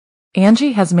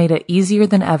Angie has made it easier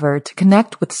than ever to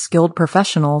connect with skilled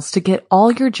professionals to get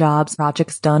all your jobs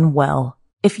projects done well.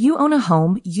 If you own a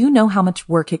home, you know how much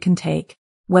work it can take,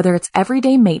 whether it's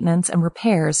everyday maintenance and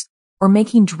repairs or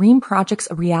making dream projects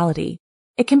a reality.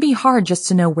 It can be hard just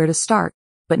to know where to start,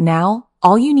 but now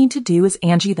all you need to do is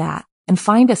Angie that and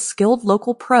find a skilled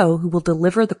local pro who will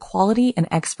deliver the quality and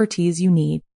expertise you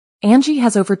need. Angie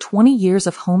has over 20 years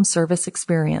of home service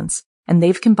experience, and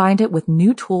they've combined it with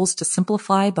new tools to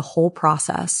simplify the whole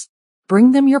process.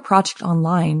 Bring them your project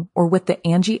online or with the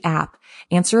Angie app,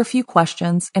 answer a few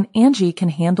questions, and Angie can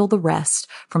handle the rest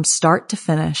from start to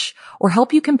finish, or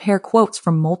help you compare quotes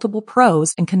from multiple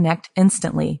pros and connect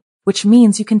instantly, which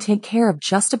means you can take care of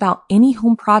just about any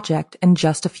home project in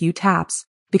just a few taps.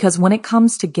 Because when it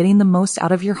comes to getting the most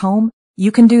out of your home,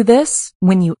 you can do this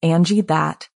when you Angie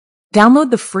that.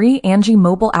 Download the free Angie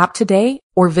mobile app today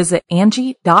or visit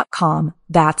Angie.com.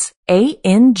 That's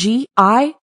ANGI.com.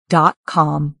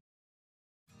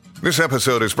 This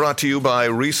episode is brought to you by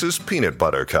Reese's Peanut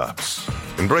Butter Cups.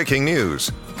 In breaking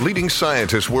news, leading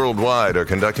scientists worldwide are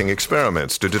conducting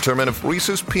experiments to determine if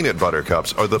Reese's Peanut Butter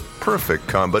Cups are the perfect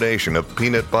combination of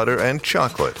peanut butter and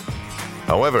chocolate.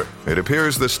 However, it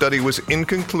appears the study was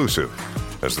inconclusive,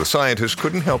 as the scientists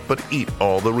couldn't help but eat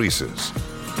all the Reese's.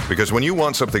 Because when you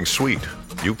want something sweet,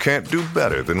 you can't do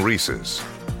better than Reese's.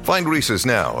 Find Reese's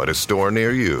now at a store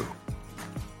near you.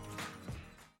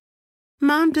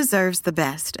 Mom deserves the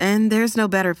best, and there's no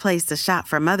better place to shop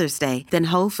for Mother's Day than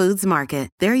Whole Foods Market.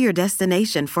 They're your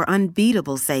destination for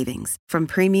unbeatable savings, from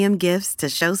premium gifts to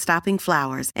show-stopping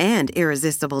flowers and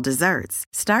irresistible desserts.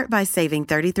 Start by saving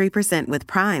 33% with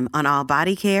Prime on all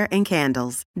body care and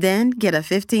candles. Then get a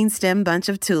 15-stem bunch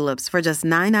of tulips for just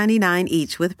 $9.99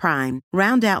 each with Prime.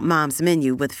 Round out Mom's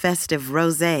menu with festive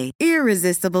rosé,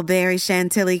 irresistible berry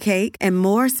chantilly cake, and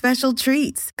more special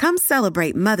treats. Come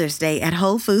celebrate Mother's Day at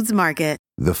Whole Foods Market.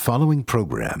 The following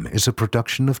program is a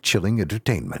production of Chilling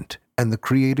Entertainment and the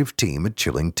creative team at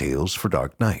Chilling Tales for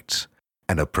Dark Nights,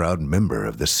 and a proud member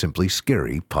of the Simply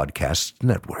Scary Podcasts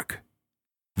Network.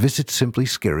 Visit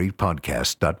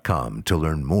simplyscarypodcast.com to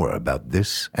learn more about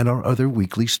this and our other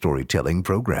weekly storytelling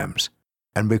programs,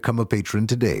 and become a patron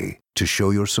today to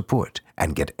show your support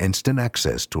and get instant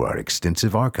access to our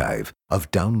extensive archive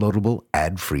of downloadable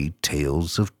ad-free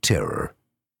tales of terror.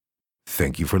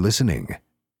 Thank you for listening,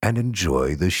 and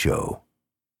enjoy the show.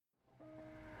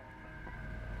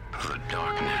 The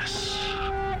darkness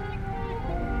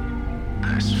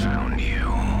has found you.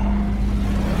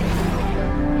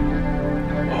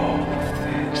 All of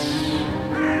this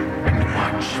and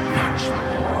much, much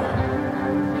more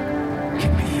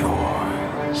can be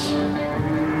yours.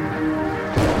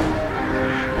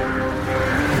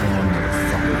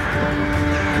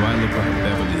 Do I look like a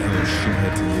Beverly Hills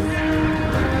shithead to you?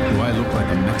 Do I look like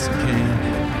a Mexican?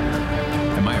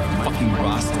 Am I a fucking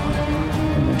Rasta?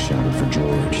 And they shouted for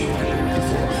George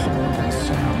before a horrible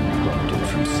sound erupted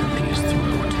from Cynthia's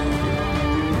throat.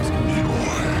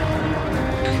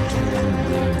 Torn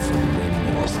limb from limb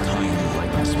in his tiny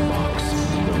likeness box,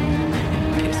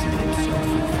 kissing himself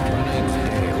with my name's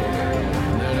Dale.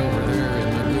 That over there is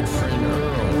my good friend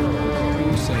Earl.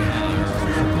 You say hi,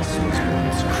 Earl. This was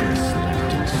once Chris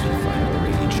left in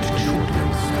survivor-aged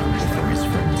children's before his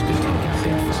friends could take his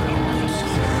head for hours.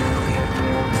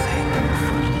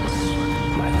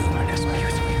 My luminous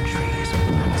music trees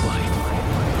bring life.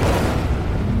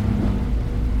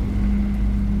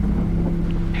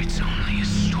 It's only a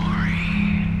story.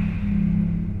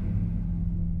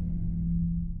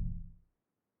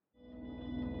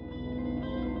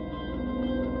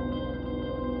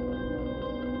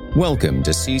 Welcome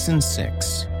to Season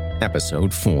 6,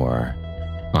 Episode 4.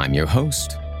 I'm your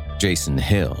host, Jason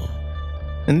Hill.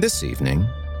 And this evening,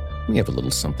 we have a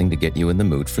little something to get you in the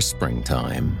mood for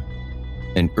springtime.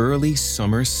 An early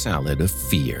summer salad of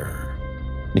fear.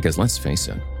 Because let's face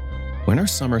it, when are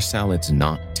summer salads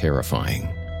not terrifying?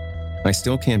 I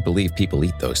still can't believe people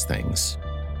eat those things.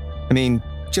 I mean,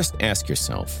 just ask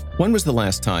yourself, when was the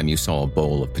last time you saw a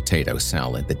bowl of potato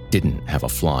salad that didn't have a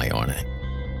fly on it?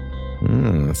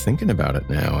 Thinking about it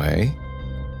now, eh?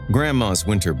 Grandma's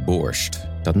winter borscht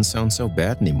doesn't sound so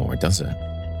bad anymore, does it?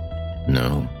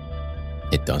 No,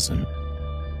 it doesn't.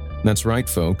 That's right,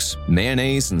 folks.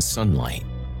 Mayonnaise and sunlight.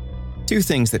 Two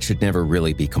things that should never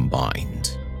really be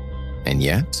combined. And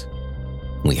yet,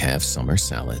 we have summer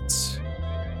salads.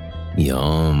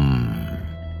 Yum.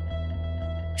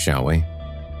 Shall we?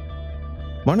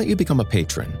 Why don't you become a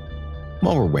patron?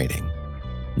 While we're waiting.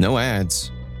 No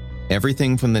ads.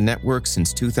 Everything from the network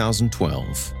since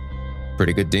 2012.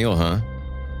 Pretty good deal, huh?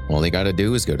 All you gotta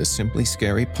do is go to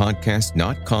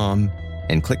simplyscarypodcast.com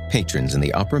and click Patrons in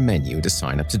the upper menu to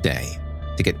sign up today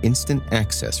to get instant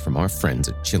access from our friends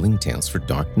at Chilling Tales for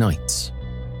Dark Nights.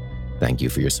 Thank you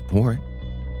for your support.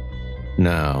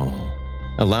 Now,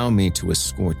 allow me to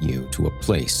escort you to a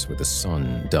place where the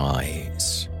sun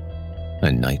dies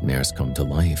and nightmares come to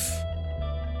life.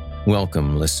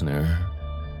 Welcome, listener,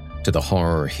 to the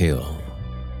Horror Hill.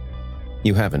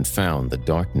 You haven't found the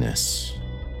darkness.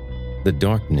 The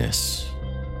darkness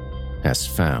has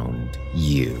found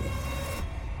you.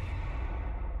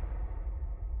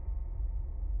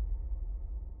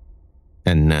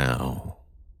 And now,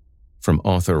 from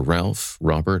author Ralph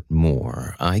Robert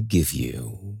Moore, I give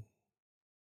you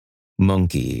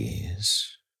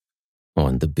Monkeys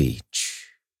on the Beach.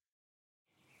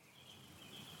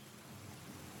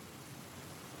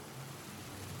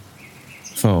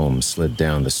 Foam slid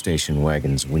down the station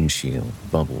wagon's windshield,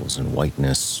 bubbles and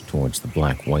whiteness towards the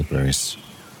black wipers.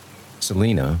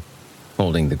 Selena,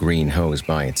 holding the green hose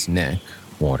by its neck,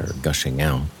 water gushing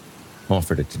out,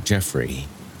 offered it to Jeffrey.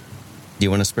 Do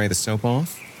you want to spray the soap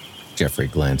off? Jeffrey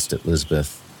glanced at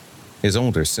Lisbeth. His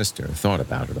older sister thought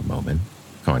about it a moment,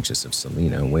 conscious of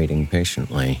Selena waiting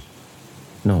patiently.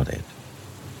 Nodded.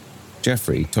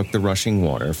 Jeffrey took the rushing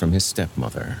water from his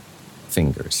stepmother,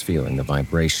 fingers feeling the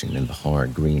vibration in the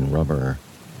hard green rubber,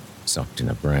 sucked in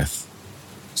a breath.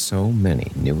 So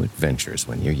many new adventures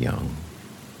when you're young.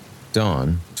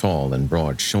 Don, tall and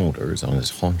broad-shoulders on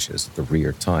his haunches at the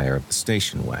rear tire of the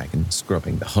station wagon,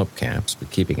 scrubbing the hubcaps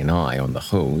but keeping an eye on the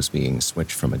hose being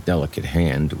switched from a delicate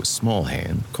hand to a small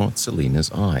hand, caught Selena's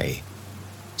eye.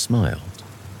 Smiled.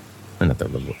 Another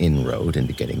little inroad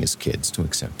into getting his kids to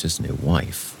accept his new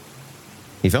wife.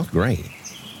 He felt great.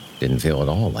 Didn't feel at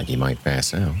all like he might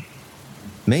pass out.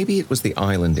 Maybe it was the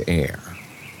island air,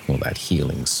 all that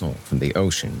healing salt from the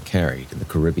ocean carried in the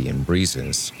Caribbean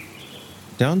breezes.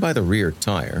 Down by the rear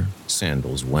tire,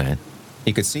 sandals wet,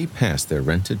 he could see past their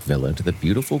rented villa to the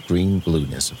beautiful green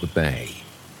blueness of the bay.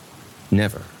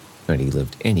 Never had he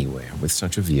lived anywhere with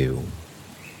such a view.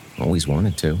 Always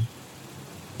wanted to.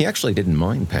 He actually didn't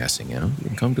mind passing out.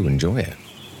 He'd come to enjoy it.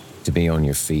 To be on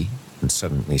your feet and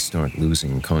suddenly start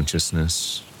losing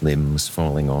consciousness, limbs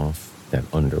falling off, that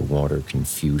underwater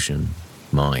confusion,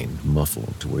 mind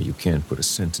muffled to where you can't put a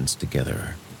sentence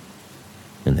together.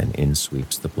 And then in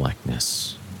sweeps the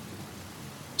blackness.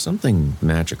 Something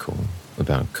magical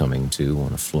about coming to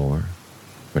on a floor,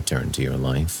 return to your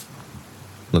life,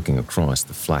 looking across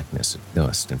the flatness of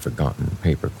dust and forgotten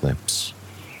paper clips.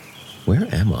 Where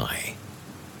am I?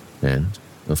 And,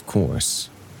 of course,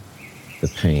 the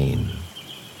pain.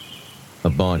 A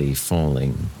body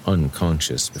falling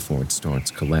unconscious before it starts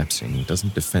collapsing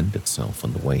doesn't defend itself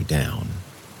on the way down.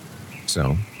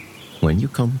 So, when you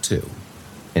come to,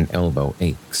 an elbow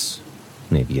aches,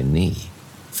 maybe a knee,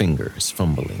 fingers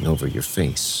fumbling over your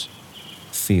face,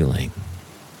 feeling.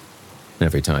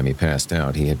 Every time he passed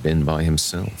out, he had been by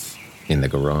himself, in the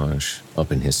garage,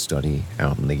 up in his study,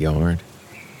 out in the yard.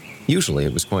 Usually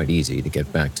it was quite easy to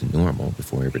get back to normal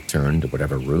before he returned to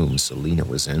whatever room Selena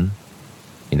was in.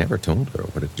 He never told her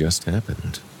what had just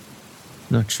happened.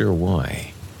 Not sure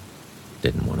why.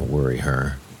 Didn't want to worry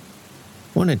her.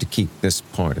 Wanted to keep this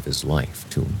part of his life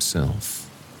to himself.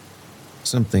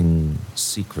 Something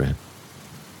secret,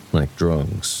 like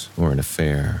drugs or an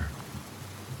affair.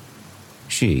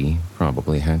 She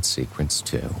probably had secrets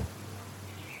too.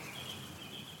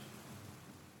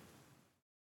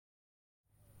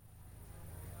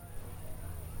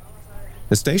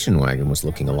 The station wagon was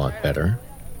looking a lot better.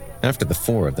 After the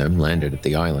four of them landed at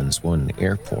the island's one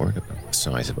airport, about the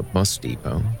size of a bus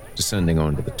depot, descending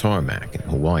onto the tarmac in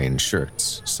Hawaiian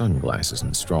shirts, sunglasses,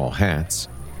 and straw hats,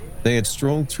 they had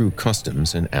strolled through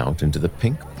customs and out into the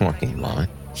pink parking lot,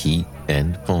 heat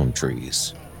and palm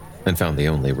trees, and found the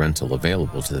only rental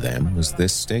available to them was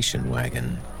this station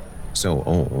wagon, so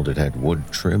old it had wood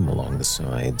trim along the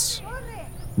sides.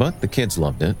 But the kids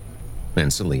loved it,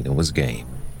 and Selena was game.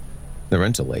 The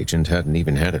rental agent hadn't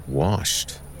even had it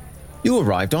washed. "You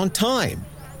arrived on time.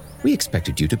 We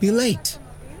expected you to be late.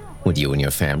 Would you and your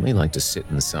family like to sit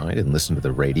inside and listen to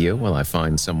the radio while I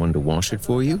find someone to wash it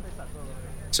for you?"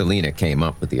 Selena came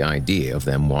up with the idea of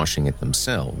them washing it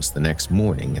themselves the next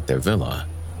morning at their villa.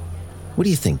 "What do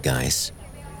you think, guys?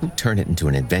 We'll turn it into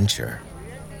an adventure."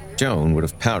 Joan would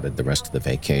have pouted the rest of the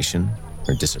vacation,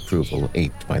 her disapproval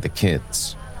aped by the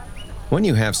kids. When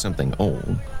you have something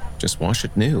old, just wash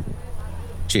it new.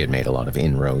 She had made a lot of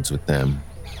inroads with them.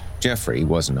 Jeffrey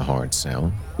wasn't a hard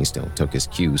sell. He still took his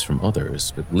cues from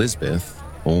others, but Lisbeth,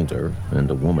 older and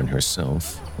a woman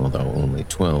herself, although only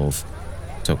 12,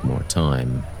 took more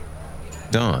time.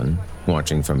 Don,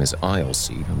 watching from his aisle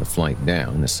seat on the flight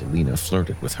down as Selena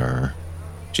flirted with her.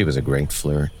 She was a great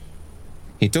flirt.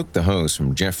 He took the hose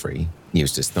from Jeffrey,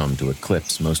 used his thumb to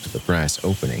eclipse most of the brass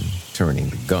opening, turning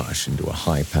the gush into a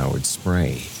high-powered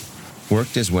spray,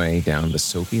 worked his way down the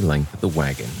soapy length of the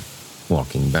wagon,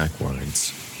 walking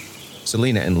backwards.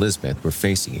 Selena and Lisbeth were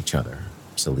facing each other,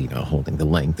 Selena holding the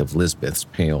length of Lisbeth's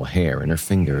pale hair in her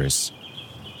fingers.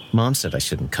 Mom said I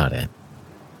shouldn't cut it.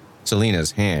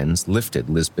 Selena's hands lifted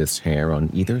Lisbeth's hair on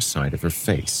either side of her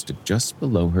face to just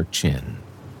below her chin.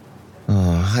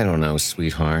 Oh, I don't know,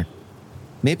 sweetheart.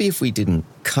 Maybe if we didn't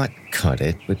cut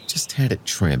it, but just had it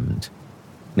trimmed.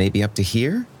 Maybe up to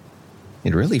here?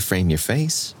 It'd really frame your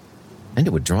face. And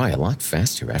it would dry a lot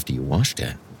faster after you washed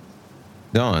it.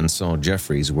 Don saw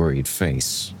Jeffrey's worried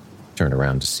face, turned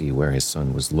around to see where his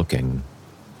son was looking.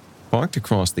 Parked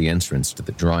across the entrance to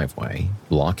the driveway,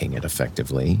 blocking it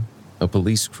effectively, a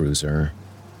police cruiser.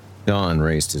 Don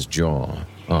raised his jaw,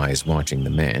 eyes watching the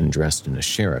man dressed in a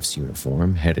sheriff's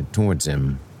uniform headed towards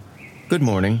him. Good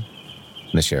morning.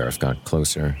 The sheriff got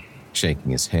closer,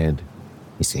 shaking his head.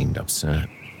 He seemed upset.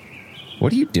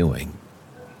 What are you doing?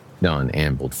 Don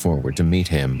ambled forward to meet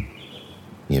him.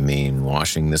 You mean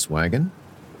washing this wagon?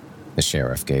 The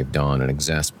sheriff gave Don an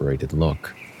exasperated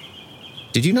look.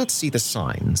 Did you not see the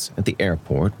signs at the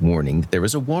airport warning that there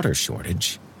is a water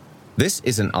shortage? This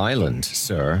is an island,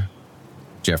 sir.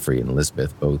 Jeffrey and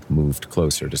Lisbeth both moved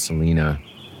closer to Selena.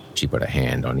 She put a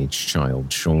hand on each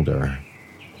child's shoulder.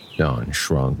 Don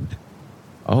shrugged.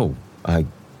 Oh, I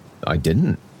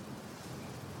didn't.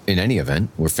 In any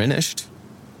event, we're finished.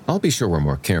 I'll be sure we're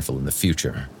more careful in the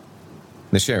future.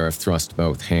 The sheriff thrust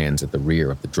both hands at the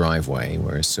rear of the driveway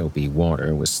where soapy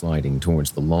water was sliding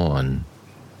towards the lawn.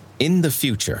 In the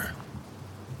future.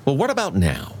 Well, what about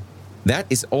now? That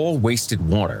is all wasted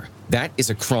water. That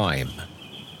is a crime.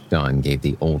 Don gave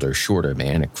the older, shorter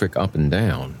man a quick up and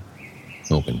down.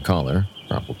 Open collar,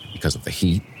 probably because of the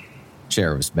heat.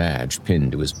 Sheriff's badge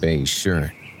pinned to his beige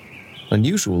shirt.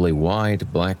 Unusually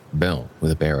wide black belt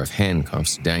with a pair of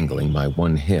handcuffs dangling by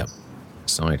one hip,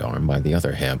 sidearm by the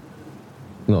other hip.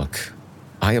 Look,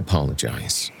 I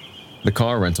apologize. The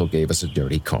car rental gave us a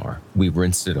dirty car. We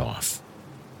rinsed it off.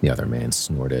 The other man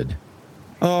snorted.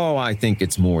 Oh, I think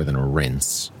it's more than a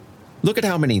rinse. Look at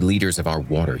how many liters of our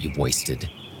water you've wasted.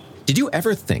 Did you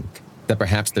ever think that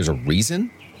perhaps there's a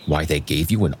reason why they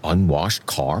gave you an unwashed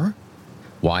car?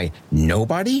 Why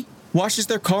nobody washes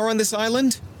their car on this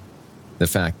island? The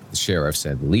fact that the sheriff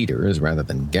said liters rather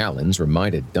than gallons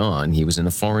reminded Don he was in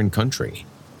a foreign country,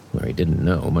 where he didn't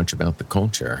know much about the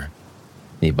culture.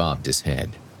 He bobbed his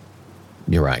head.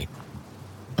 You're right.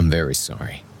 I'm very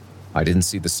sorry. I didn't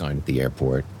see the sign at the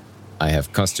airport. I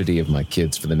have custody of my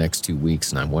kids for the next 2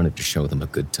 weeks, and I wanted to show them a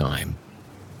good time.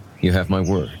 You have my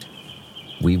word.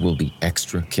 We will be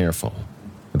extra careful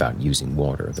about using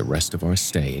water the rest of our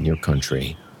stay in your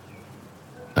country.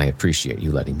 I appreciate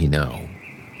you letting me know.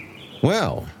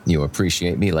 Well, you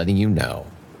appreciate me letting you know.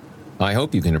 I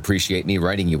hope you can appreciate me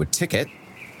writing you a ticket,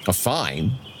 a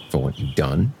fine, for what you've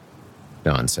done.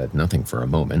 Don said nothing for a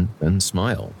moment, then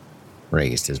smiled,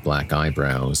 raised his black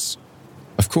eyebrows.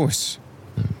 Of course,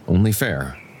 only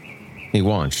fair. He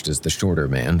watched as the shorter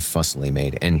man fussily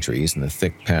made entries in the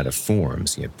thick pad of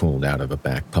forms he had pulled out of a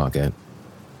back pocket.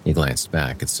 He glanced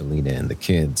back at Selena and the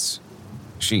kids.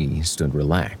 She stood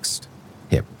relaxed,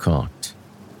 hip cocked,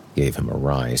 gave him a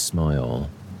wry smile.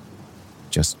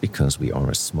 Just because we are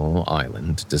a small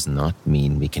island does not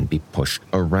mean we can be pushed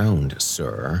around,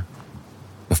 sir.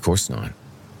 Of course not.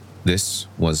 This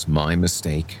was my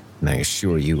mistake, and I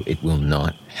assure you it will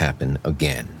not happen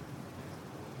again.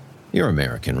 You're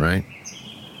American, right?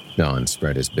 Don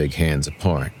spread his big hands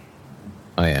apart.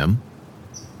 I am.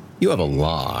 You have a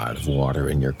lot of water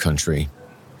in your country.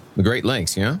 The Great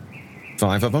Lakes, yeah?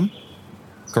 5 of them?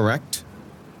 Correct?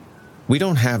 We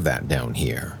don't have that down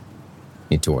here.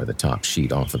 He tore the top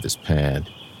sheet off of his pad,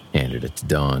 handed it to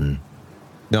Don.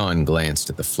 Don glanced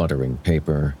at the fluttering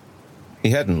paper. He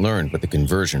hadn't learned what the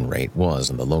conversion rate was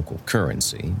in the local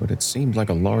currency, but it seemed like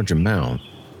a large amount.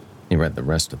 He read the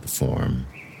rest of the form.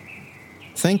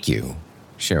 Thank you,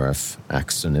 Sheriff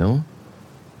Axonil.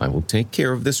 I will take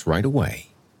care of this right away.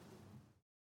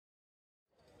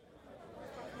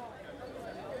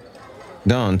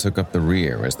 Don took up the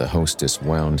rear as the hostess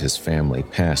wound his family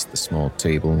past the small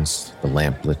tables, the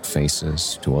lamp-lit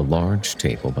faces, to a large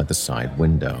table by the side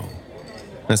window.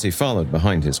 As he followed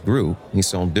behind his group, he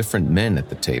saw different men at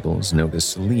the tables notice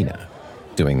Selena,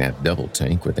 doing that double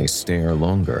take where they stare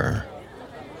longer,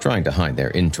 trying to hide their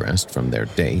interest from their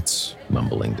dates,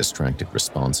 mumbling distracted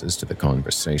responses to the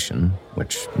conversation,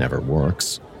 which never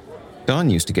works.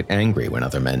 Don used to get angry when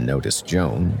other men noticed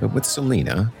Joan, but with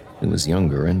Selena, who was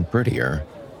younger and prettier,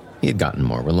 he had gotten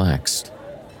more relaxed.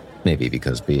 Maybe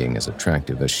because being as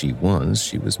attractive as she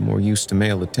was more used to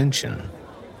male attention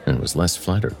and was less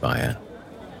flattered by it.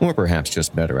 Or perhaps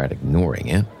just better at ignoring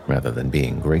it rather than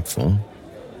being grateful.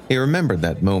 He remembered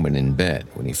that moment in bed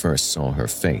when he first saw her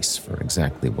face for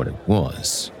exactly what it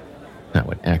was, how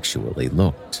it actually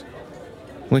looked.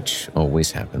 Which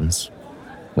always happens.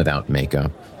 Without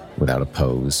makeup, without a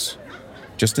pose.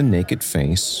 Just a naked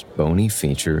face, bony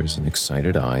features, and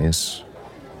excited eyes.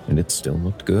 And it still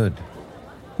looked good.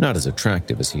 Not as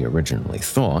attractive as he originally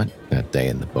thought that day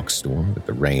in the bookstore with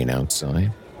the rain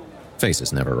outside.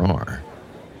 Faces never are.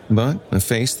 But a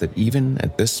face that even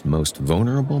at this most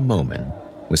vulnerable moment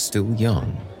was still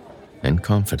young and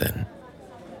confident.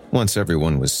 Once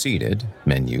everyone was seated,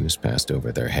 menus passed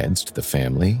over their heads to the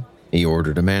family, he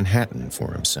ordered a Manhattan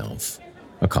for himself,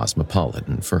 a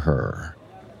Cosmopolitan for her.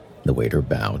 The waiter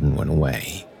bowed and went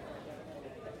away.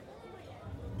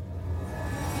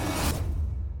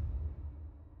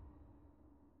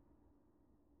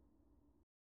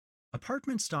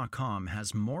 Apartments.com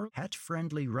has more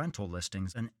pet-friendly rental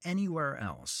listings than anywhere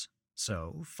else.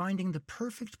 So, finding the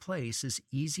perfect place is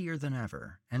easier than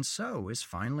ever, and so is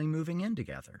finally moving in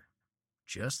together.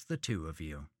 Just the two of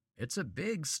you. It's a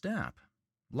big step.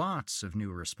 Lots of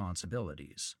new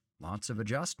responsibilities, lots of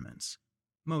adjustments.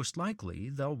 Most likely,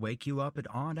 they'll wake you up at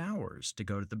odd hours to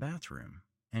go to the bathroom,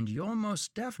 and you'll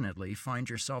most definitely find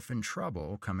yourself in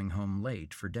trouble coming home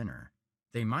late for dinner.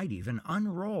 They might even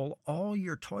unroll all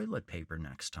your toilet paper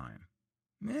next time.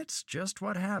 It's just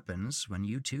what happens when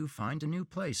you two find a new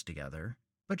place together.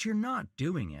 But you're not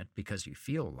doing it because you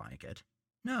feel like it.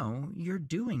 No, you're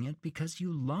doing it because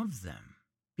you love them.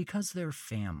 Because they're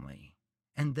family.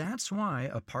 And that's why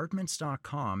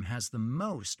Apartments.com has the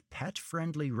most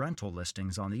pet-friendly rental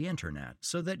listings on the internet,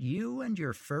 so that you and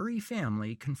your furry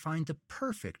family can find the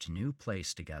perfect new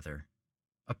place together.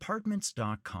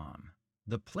 Apartments.com.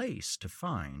 The place to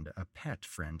find a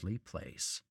pet-friendly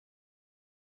place.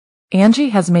 Angie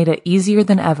has made it easier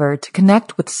than ever to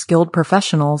connect with skilled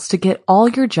professionals to get all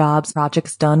your jobs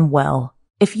projects done well.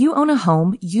 If you own a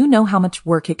home, you know how much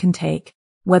work it can take,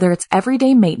 whether it's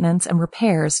everyday maintenance and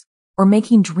repairs or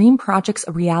making dream projects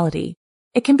a reality.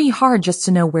 It can be hard just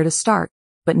to know where to start,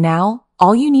 but now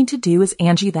all you need to do is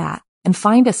Angie that and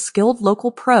find a skilled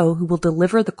local pro who will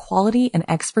deliver the quality and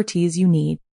expertise you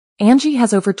need. Angie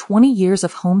has over 20 years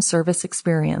of home service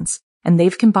experience, and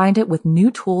they've combined it with new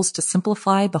tools to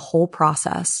simplify the whole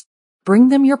process. Bring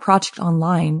them your project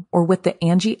online or with the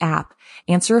Angie app,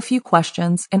 answer a few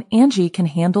questions, and Angie can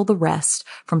handle the rest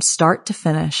from start to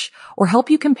finish, or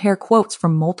help you compare quotes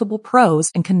from multiple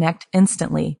pros and connect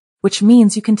instantly, which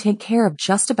means you can take care of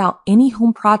just about any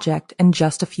home project in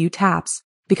just a few taps.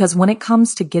 Because when it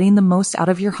comes to getting the most out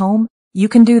of your home, you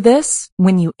can do this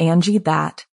when you Angie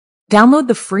that. Download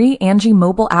the free Angie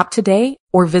mobile app today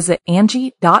or visit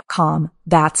Angie.com.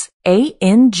 That's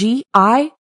ANGI.com.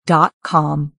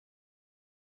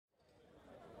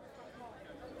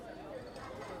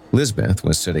 Lisbeth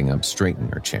was sitting up straight in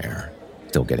her chair,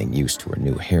 still getting used to her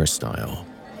new hairstyle,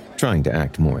 trying to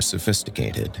act more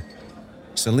sophisticated.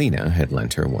 Selena had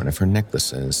lent her one of her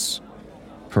necklaces,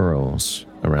 pearls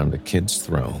around a kid's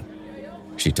throat.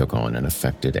 She took on an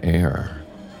affected air.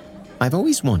 I've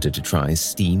always wanted to try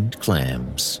steamed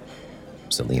clams.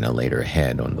 Selena laid her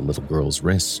head on the little girl's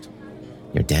wrist.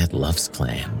 Your dad loves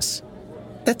clams.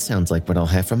 That sounds like what I'll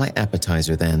have for my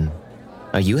appetizer then.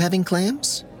 Are you having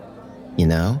clams? You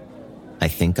know, I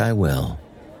think I will.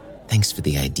 Thanks for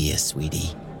the idea,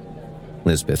 sweetie.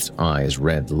 Lisbeth's eyes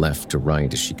read left to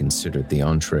right as she considered the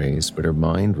entrees, but her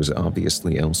mind was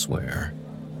obviously elsewhere.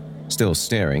 Still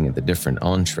staring at the different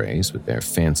entrees with their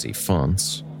fancy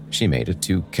fonts, she made a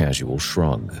too casual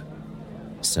shrug.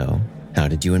 So, how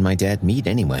did you and my dad meet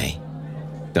anyway?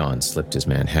 Don slipped his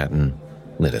Manhattan,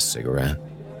 lit a cigarette,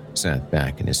 sat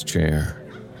back in his chair.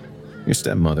 Your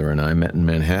stepmother and I met in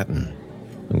Manhattan.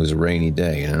 It was a rainy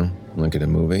day, like at a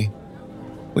movie.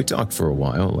 We talked for a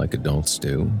while, like adults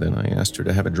do, then I asked her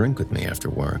to have a drink with me after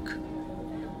work.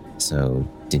 So,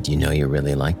 did you know you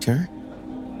really liked her?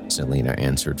 Selena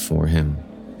answered for him,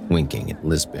 winking at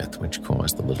Lisbeth, which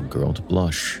caused the little girl to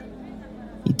blush.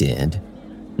 He did.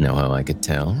 Know how I could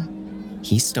tell?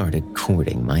 He started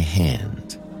courting my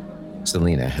hand.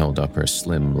 Selena held up her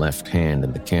slim left hand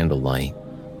in the candlelight.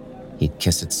 He'd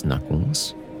kiss its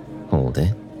knuckles, hold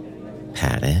it,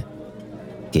 pat it,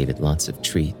 gave it lots of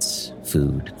treats,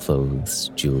 food, clothes,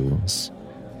 jewels.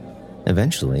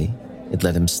 Eventually, it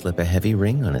let him slip a heavy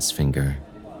ring on his finger,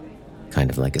 kind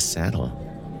of like a saddle.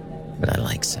 But I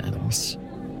like saddles.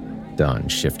 Don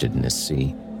shifted in his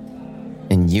seat.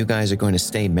 And you guys are going to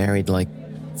stay married like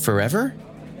forever?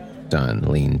 Don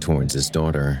leaned towards his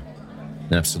daughter.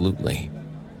 Absolutely.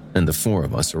 And the four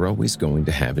of us are always going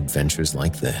to have adventures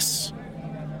like this.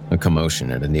 A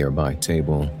commotion at a nearby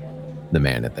table. The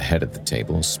man at the head of the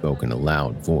table spoke in a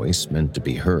loud voice meant to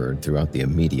be heard throughout the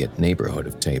immediate neighborhood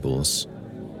of tables.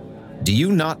 "Do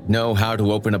you not know how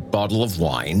to open a bottle of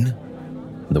wine?"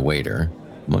 The waiter,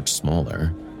 much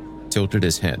smaller, tilted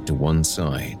his head to one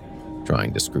side,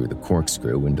 trying to screw the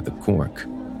corkscrew into the cork.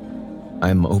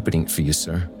 "I'm opening it for you,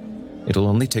 sir. It'll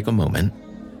only take a moment."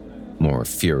 More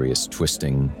furious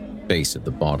twisting, base of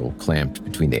the bottle clamped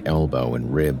between the elbow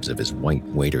and ribs of his white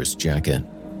waiter's jacket.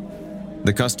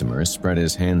 The customer spread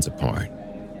his hands apart,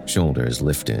 shoulders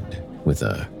lifted, with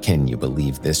a "can you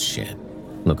believe this shit"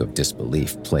 look of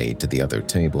disbelief played to the other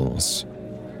tables.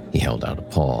 He held out a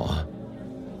paw.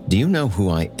 "Do you know who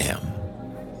I am?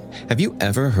 Have you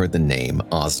ever heard the name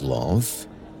Oslov?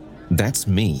 That's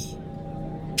me.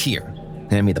 Here,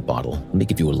 hand me the bottle. Let me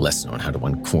give you a lesson on how to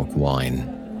uncork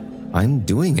wine." "I'm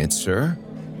doing it, sir."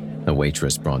 A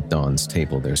waitress brought Don's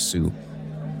table their soup,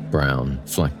 brown,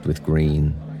 flecked with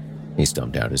green. He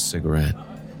stubbed out his cigarette.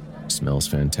 "Smells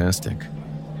fantastic.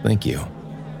 Thank you."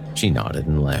 She nodded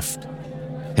and left.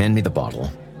 "Hand me the bottle."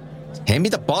 "Hand me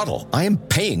the bottle! I am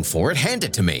paying for it! Hand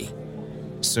it to me!"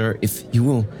 "Sir, if you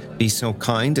will be so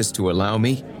kind as to allow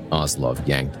me..." Oslov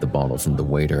yanked the bottle from the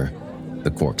waiter.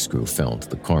 The corkscrew fell to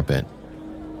the carpet.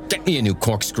 "Get me a new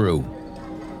corkscrew!"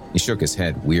 He shook his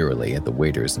head wearily at the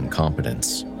waiter's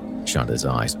incompetence, shot his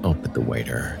eyes up at the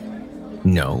waiter.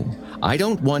 "No, I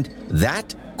don't want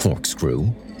that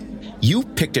corkscrew. You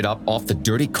picked it up off the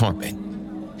dirty carpet.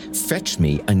 Fetch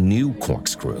me a new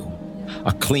corkscrew.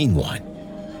 A clean one.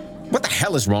 What the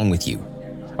hell is wrong with you?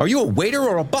 Are you a waiter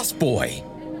or a busboy?"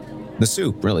 The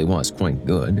soup really was quite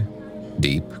good.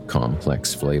 Deep,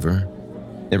 complex flavor.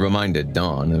 It reminded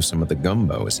Don of some of the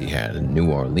gumbos he had in New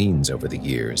Orleans over the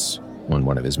years, on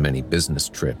one of his many business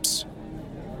trips.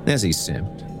 As he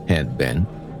sipped, head bent,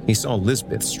 he saw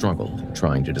Lisbeth struggle,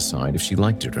 trying to decide if she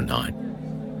liked it or not,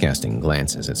 casting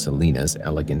glances at Selena's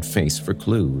elegant face for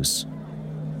clues.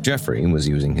 Jeffrey was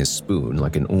using his spoon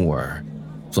like an oar,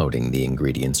 floating the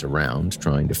ingredients around,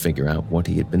 trying to figure out what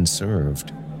he had been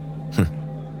served.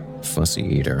 Fussy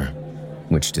eater,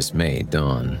 which dismayed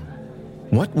Don.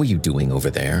 "What were you doing over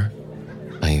there?"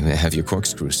 "I have your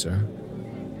corkscrew, sir."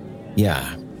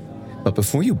 "Yeah, but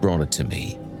before you brought it to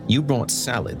me, you brought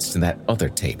salads to that other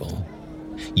table.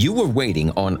 You were waiting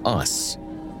on us.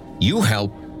 You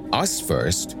help us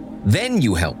first, then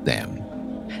you help them.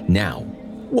 Now,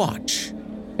 watch.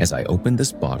 As I open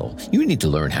this bottle, you need to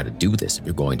learn how to do this if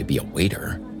you're going to be a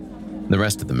waiter." The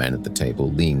rest of the men at the table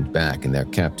leaned back in their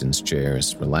captain's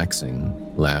chairs, relaxing,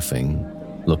 laughing,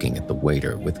 looking at the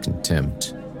waiter with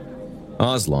contempt.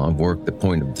 Oslov worked the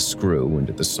point of the screw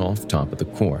into the soft top of the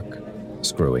cork,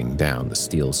 screwing down the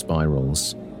steel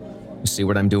spirals. "You see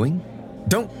what I'm doing?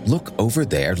 Don't look over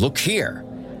there, look here.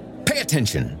 Pay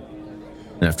attention."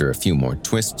 After a few more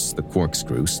twists, the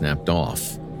corkscrew snapped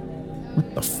off.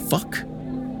 "What the fuck?"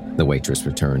 The waitress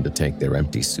returned to take their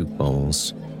empty soup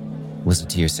bowls. "Was it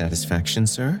to your satisfaction,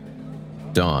 sir?"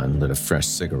 Don lit a fresh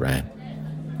cigarette.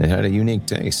 It had a unique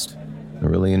taste. I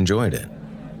really enjoyed it.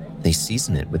 "They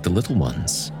season it with the little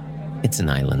ones. It's an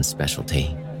island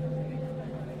specialty."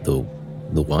 The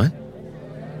what?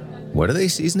 What do they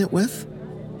season it with?"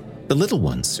 "The little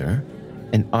ones, sir.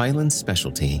 An island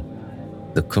specialty.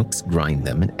 The cooks grind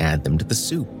them and add them to the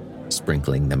soup,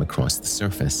 sprinkling them across the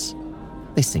surface.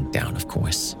 They sink down, of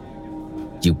course."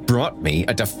 "You brought me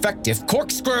a defective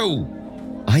corkscrew!"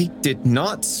 "I did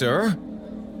not, sir."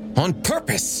 "On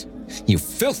purpose! You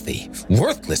filthy,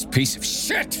 worthless piece of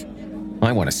shit!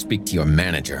 I want to speak to your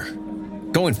manager.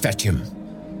 Go and fetch him."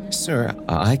 "Sir,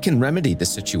 I can remedy the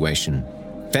situation."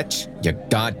 "Fetch your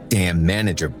goddamn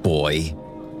manager, boy."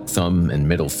 Thumb and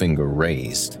middle finger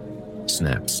raised.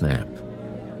 Snap, snap.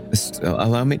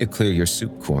 "Allow me to clear your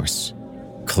soup course."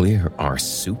 "Clear our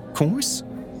soup course?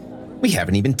 We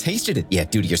haven't even tasted it yet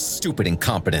due to your stupid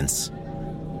incompetence."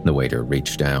 The waiter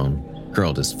reached down,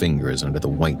 curled his fingers under the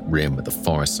white rim of the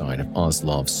far side of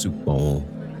Oslov's soup bowl.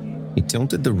 He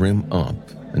tilted the rim up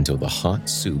until the hot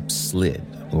soup slid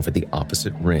over the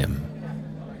opposite rim,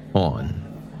 on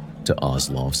to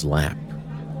Oslov's lap.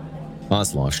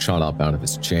 Oslov shot up out of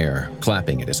his chair,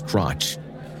 clapping at his crotch.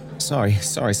 Sorry,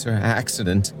 sir,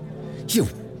 accident." "You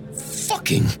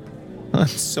fucking..." "I'm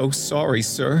so sorry,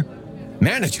 sir."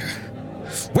 "Manager?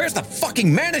 Where's the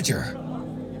fucking manager?"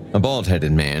 A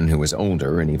bald-headed man who was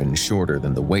older and even shorter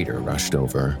than the waiter rushed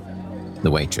over. The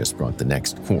waitress brought the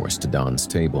next course to Don's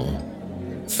table.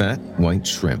 Fat white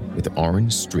shrimp with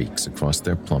orange streaks across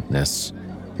their plumpness,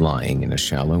 lying in a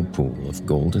shallow pool of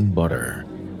golden butter,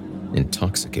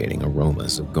 intoxicating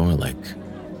aromas of garlic.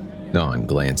 Don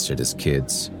glanced at his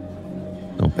kids.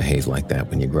 Don't behave like that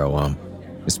when you grow up.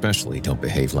 Especially don't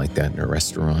behave like that in a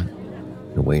restaurant.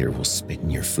 The waiter will spit in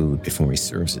your food before he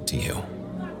serves it to you.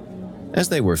 As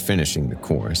they were finishing the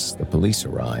course, the police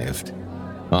arrived.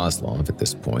 Oslov, at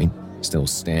this point, still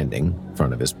standing,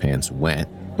 front of his pants wet,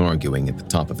 arguing at the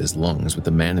top of his lungs with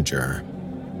the manager.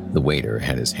 The waiter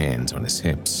had his hands on his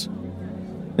hips.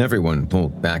 Everyone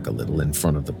pulled back a little in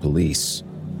front of the police.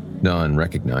 Don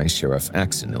recognized Sheriff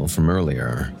Axenil from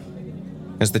earlier.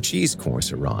 As the cheese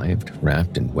course arrived,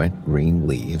 wrapped in wet green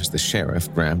leaves, the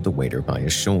sheriff grabbed the waiter by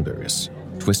his shoulders,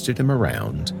 twisted him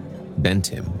around, bent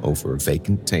him over a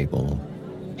vacant table,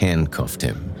 handcuffed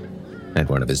him, had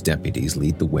one of his deputies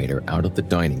lead the waiter out of the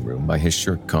dining room by his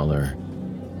shirt collar.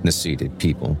 The seated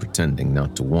people pretending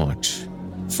not to watch,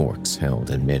 forks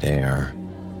held in midair.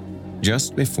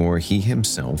 Just before he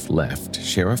himself left,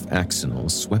 Sheriff Axenil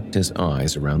swept his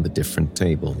eyes around the different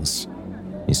tables.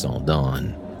 He saw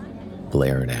Don,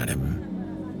 glared at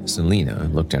him. Selena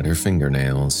looked at her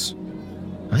fingernails.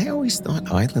 I always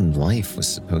thought island life was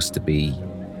supposed to be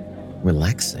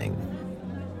relaxing.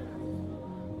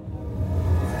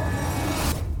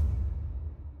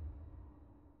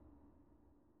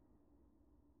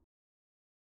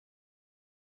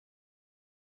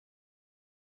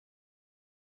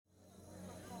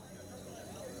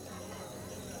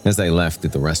 As they left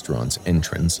through the restaurant's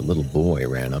entrance, a little boy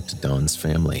ran up to Don's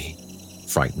family,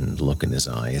 frightened look in his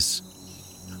eyes.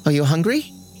 Are you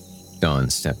hungry? Don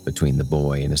stepped between the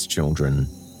boy and his children.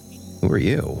 Who are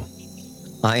you?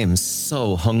 I am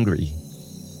so hungry.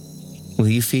 Will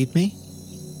you feed me?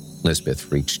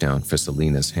 Lisbeth reached out for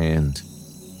Selena's hand.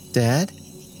 Dad,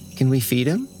 can we feed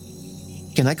him?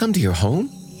 Can I come to your home?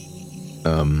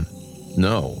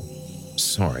 No.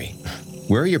 Sorry.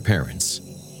 Where are your parents?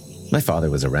 My father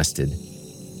was arrested.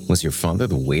 Was your father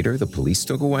the waiter the police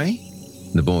took away?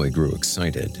 The boy grew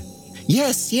excited.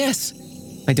 Yes.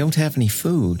 I don't have any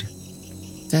food.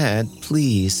 Dad,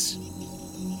 please.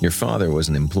 Your father was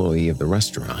an employee of the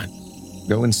restaurant.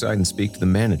 Go inside and speak to the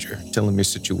manager. Tell him your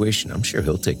situation. I'm sure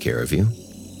he'll take care of you.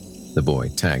 The boy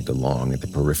tagged along at the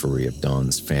periphery of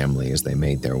Don's family as they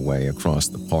made their way across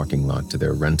the parking lot to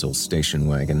their rental station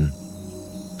wagon.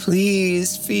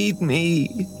 Please feed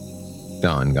me.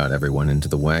 Don got everyone into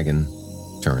the wagon,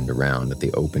 turned around at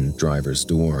the open driver's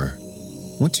door.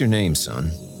 What's your name, son?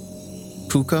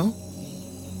 Puko?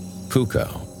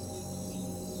 Puko.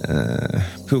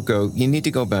 Puko, you need to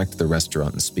go back to the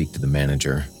restaurant and speak to the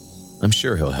manager. I'm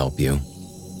sure he'll help you.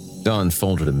 Don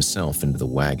folded himself into the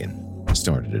wagon,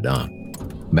 started it up,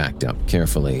 backed up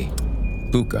carefully.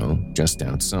 Puko just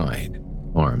outside,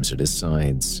 arms at his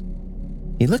sides.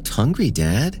 He looked hungry,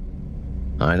 Dad.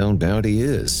 I don't doubt he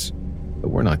is, but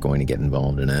we're not going to get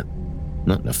involved in it.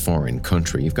 Not in a foreign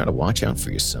country. You've got to watch out for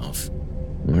yourself.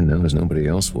 Lord knows nobody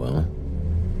else will.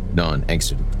 Don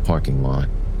exited the parking lot,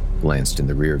 glanced in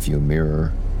the rearview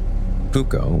mirror.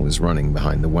 Puko was running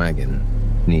behind the wagon,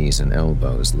 knees and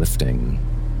elbows lifting.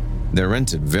 Their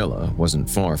rented villa wasn't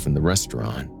far from the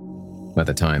restaurant. By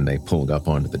the time they pulled up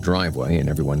onto the driveway and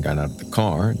everyone got out of the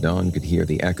car, Don could hear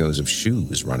the echoes of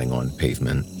shoes running on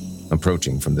pavement,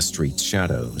 approaching from the street's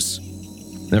shadows.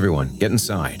 Everyone, get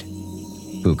inside.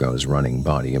 Puko's running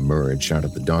body emerged out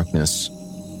of the darkness,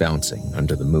 bouncing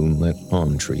under the moonlit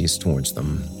palm trees towards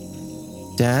them.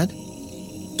 Dad?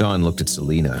 Don looked at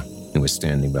Selena, who was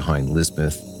standing behind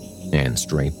Lisbeth, hands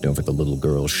draped over the little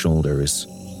girl's shoulders.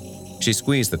 She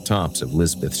squeezed the tops of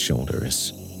Lisbeth's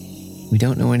shoulders. We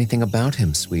don't know anything about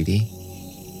him, sweetie.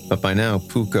 But by now,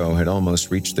 Puko had almost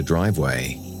reached the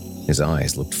driveway. His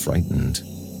eyes looked frightened,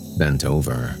 bent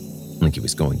over, like he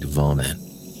was going to vomit.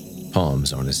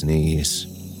 Palms on his knees,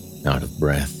 out of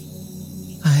breath.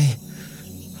 I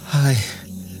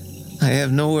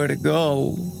have nowhere to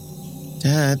go.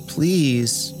 Dad,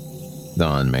 please.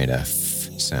 Don made a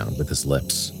sound with his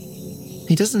lips.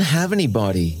 He doesn't have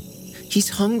anybody. He's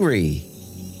hungry.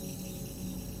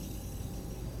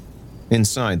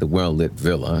 Inside the well-lit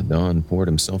villa, Don poured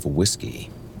himself a whiskey.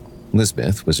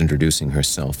 Lisbeth was introducing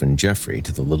herself and Jeffrey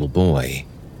to the little boy.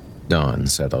 Don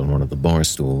sat on one of the bar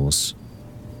stools.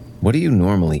 What do you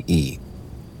normally eat?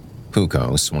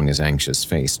 Puko swung his anxious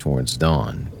face towards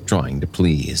Don, trying to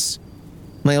please.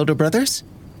 My older brothers?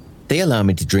 They allow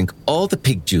me to drink all the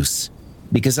pig juice,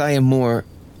 because I am more,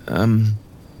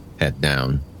 head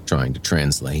down, trying to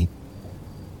translate.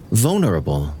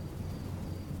 Vulnerable.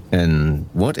 And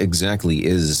what exactly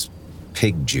is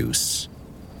pig juice?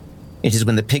 It is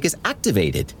when the pig is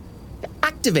activated.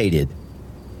 Activated.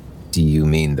 Do you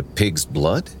mean the pig's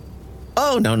blood?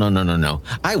 Oh, no.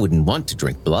 I wouldn't want to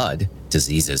drink blood.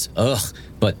 Diseases, ugh.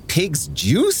 But pig's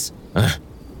juice?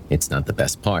 It's not the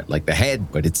best part, like the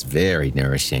head, but it's very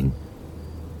nourishing.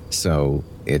 So,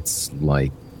 it's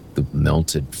like the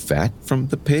melted fat from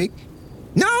the pig?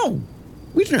 No!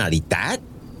 We do not eat that.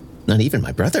 Not even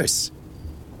my brothers.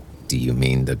 Do you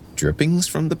mean the drippings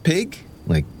from the pig?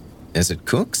 Like, as it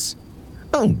cooks?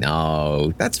 Oh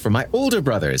no, that's for my older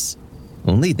brothers.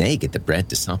 Only they get the bread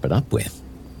to sop it up with.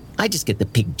 I just get the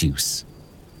pig juice.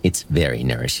 It's very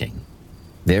nourishing.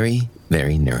 Very,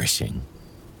 very nourishing.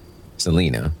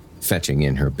 Selena, fetching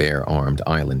in her bare-armed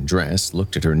island dress,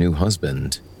 looked at her new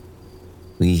husband.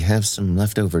 We have some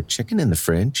leftover chicken in the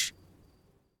fridge.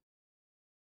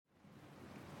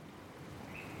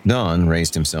 Don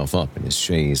raised himself up in his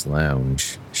chaise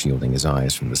lounge, shielding his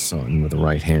eyes from the sun with a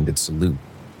right-handed salute,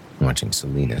 watching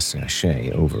Selena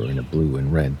sashay over in a blue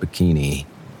and red bikini.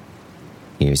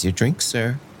 Here's your drink,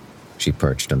 sir. She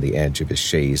perched on the edge of his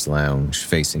chaise lounge,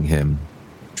 facing him,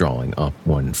 drawing up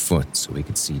one foot so he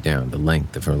could see down the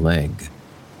length of her leg.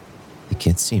 The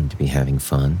kids seemed to be having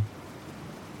fun.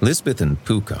 Lisbeth and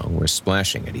Puko were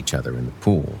splashing at each other in the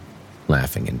pool,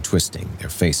 laughing and twisting their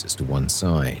faces to one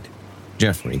side.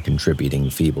 Jeffrey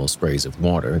contributing feeble sprays of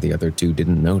water the other two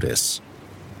didn't notice.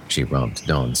 She rubbed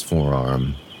Don's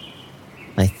forearm.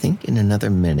 I think in another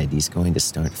minute he's going to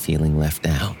start feeling left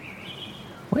out.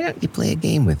 Why don't you play a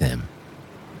game with him?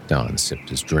 Don sipped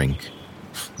his drink.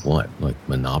 What, like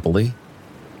Monopoly?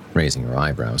 Raising her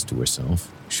eyebrows to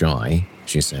herself, shy,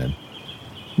 she said,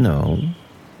 No,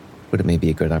 but it may be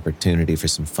a good opportunity for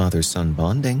some father-son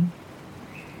bonding.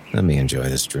 Let me enjoy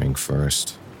this drink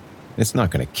first. It's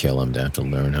not going to kill him to have to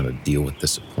learn how to deal with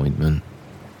disappointment.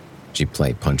 She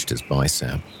punched his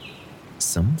bicep.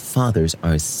 Some fathers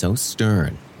are so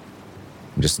stern.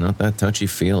 I'm just not that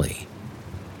touchy-feely.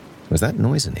 Was that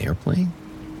noise an airplane?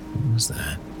 What was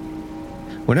that?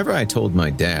 Whenever I told my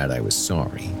dad I was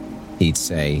sorry, he'd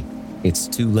say, it's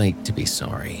too late to be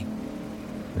sorry.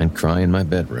 I'd cry in my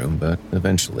bedroom, but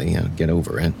eventually I'd get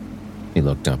over it. He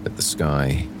looked up at the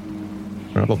sky.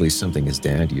 Probably something his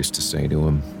dad used to say to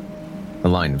him. A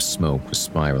line of smoke was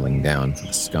spiraling down from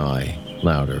the sky,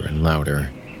 louder and louder.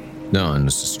 Don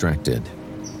was distracted.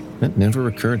 That never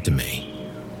occurred to me.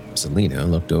 Selena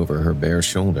looked over her bare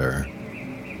shoulder.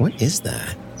 What is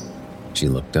that? She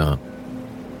looked up.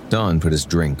 Don put his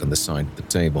drink on the side of the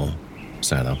table,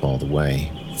 sat up all the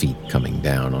way, feet coming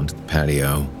down onto the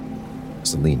patio.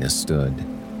 Selena stood.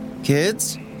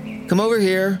 Kids, come over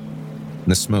here.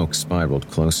 The smoke spiraled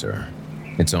closer,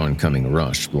 its oncoming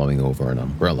rush blowing over an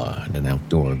umbrella and an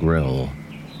outdoor grill.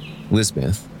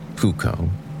 Lisbeth, Puko,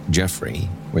 Jeffrey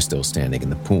were still standing in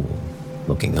the pool,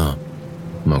 looking up,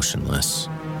 motionless.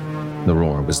 The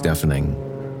roar was deafening.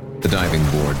 The diving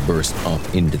board burst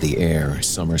up into the air,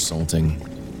 somersaulting.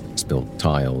 Spilt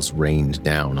tiles rained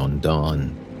down on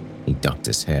Don. He ducked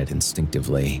his head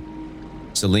instinctively.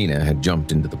 Selena had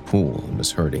jumped into the pool and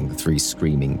was herding the 3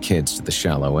 screaming kids to the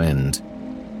shallow end.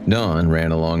 Don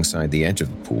ran alongside the edge of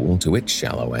the pool to its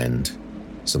shallow end.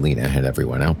 Selena had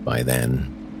everyone out by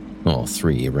then. All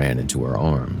 3 ran into her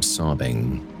arms,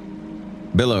 sobbing.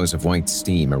 Billows of white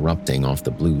steam erupting off the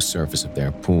blue surface of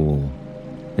their pool.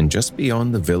 And just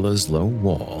beyond the villa's low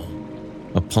wall,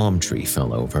 a palm tree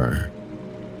fell over.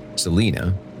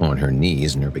 Selena, on her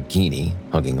knees in her bikini,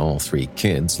 hugging all 3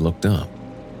 kids, looked up.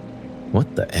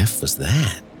 What the F was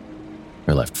that?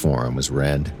 Her left forearm was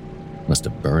red. Must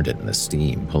have burned it in the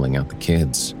steam, pulling out the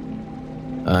kids.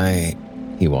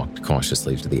 He walked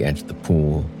cautiously to the edge of the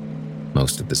pool.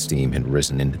 Most of the steam had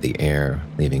risen into the air,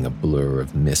 leaving a blur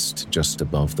of mist just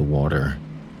above the water.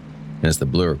 As the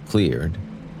blur cleared,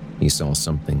 he saw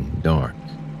something dark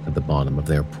at the bottom of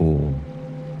their pool.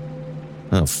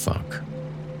 Oh, fuck.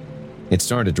 It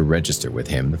started to register with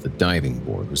him that the diving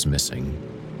board was missing.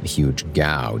 A huge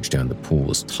gouge down the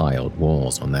pool's tiled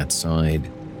walls on that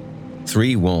side.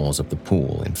 3 walls of the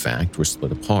pool, in fact, were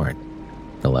split apart.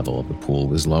 The level of the pool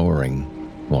was lowering,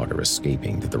 water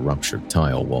escaping through the ruptured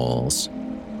tile walls.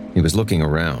 He was looking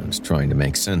around, trying to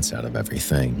make sense out of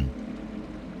everything.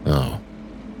 Oh,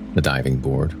 the diving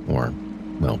board, or,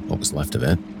 well, what was left of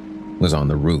it, was on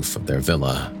the roof of their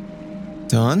villa.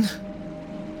 Don?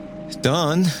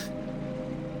 Don?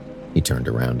 He turned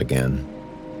around again.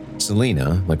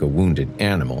 Selena, like a wounded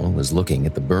animal, was looking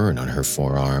at the burn on her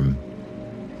forearm.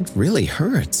 It really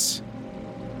hurts.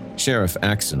 Sheriff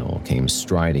Axonal came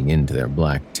striding into their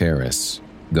black terrace,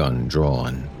 gun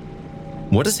drawn.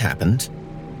 What has happened?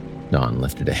 Don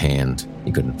lifted a hand.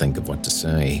 He couldn't think of what to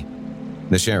say.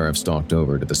 The sheriff stalked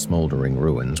over to the smoldering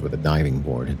ruins where the diving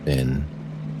board had been.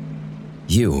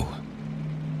 You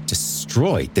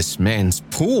destroyed this man's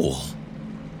pool.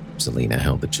 Selena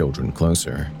held the children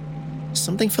closer.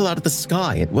 Something fell out of the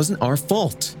sky. It wasn't our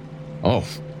fault. Oh,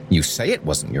 You say it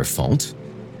wasn't your fault,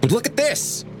 but look at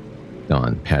this!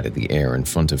 Don patted the air in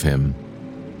front of him.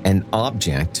 An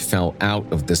object fell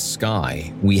out of the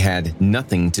sky. We had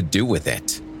nothing to do with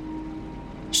it.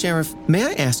 Sheriff, may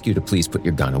I ask you to please put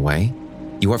your gun away?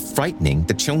 You are frightening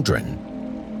the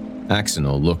children.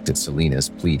 Axonal looked at Selena's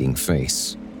pleading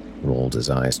face, rolled his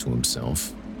eyes to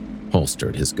himself,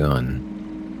 holstered his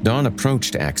gun. Don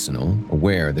approached Axonal,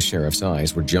 aware the sheriff's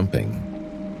eyes were jumping.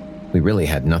 We really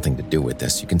had nothing to do with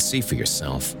this. You can see for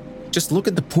yourself. Just look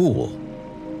at the pool.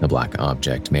 A black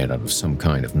object made out of some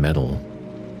kind of metal.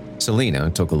 Selena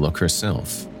took a look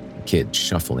herself, the kid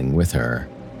shuffling with her.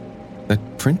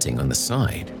 That printing on the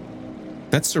side.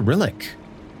 That's Cyrillic.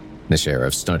 The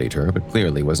sheriff studied her, but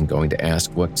clearly wasn't going to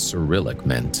ask what Cyrillic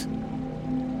meant.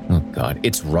 Oh God,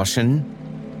 it's Russian?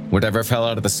 Whatever fell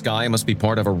out of the sky must be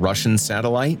part of a Russian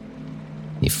satellite?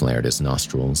 He flared his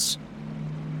nostrils.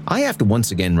 I have to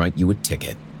once again write you a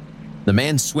ticket. The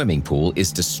man's swimming pool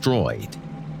is destroyed.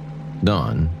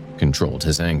 Don controlled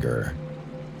his anger.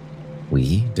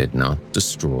 We did not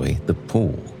destroy the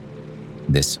pool.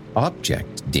 This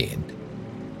object did,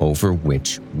 over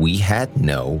which we had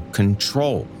no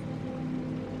control.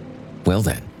 Well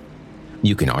then,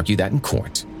 you can argue that in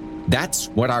court. That's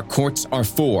what our courts are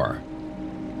for.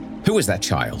 Who is that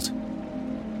child?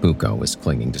 Puko was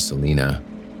clinging to Selena.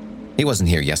 He wasn't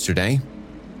here yesterday.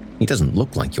 He doesn't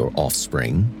look like your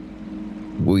offspring.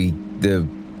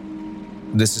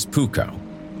 This is Puko.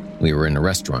 We were in a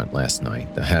restaurant last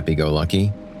night, the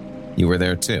Happy-Go-Lucky. You were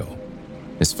there too.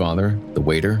 His father, the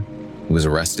waiter, who was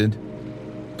arrested.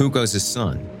 Puko's his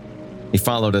son. He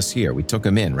followed us here. We took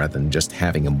him in rather than just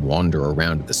having him wander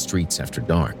around the streets after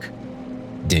dark.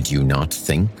 Did you not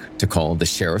think to call the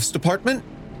sheriff's department?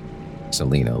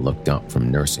 Selena looked up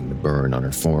from nursing the burn on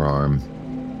her forearm.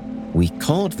 We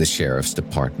called the sheriff's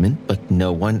department, but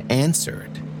no one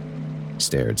answered.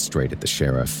 Stared straight at the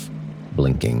sheriff,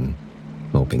 blinking,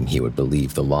 hoping he would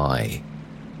believe the lie.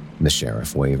 The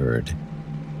sheriff wavered.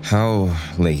 How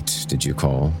late did you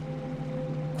call?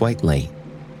 Quite late.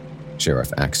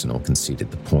 Sheriff Axonal conceded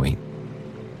the point.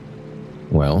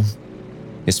 Well,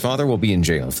 his father will be in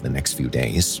jail for the next few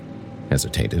days.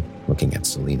 Hesitated, looking at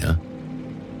Selena.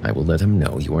 I will let him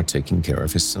know you are taking care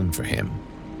of his son for him.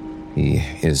 He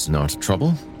is not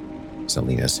trouble?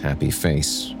 Selena's happy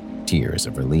face, tears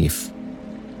of relief.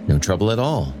 No trouble at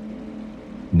all.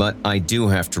 But I do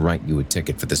have to write you a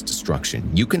ticket for this destruction.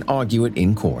 You can argue it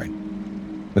in court.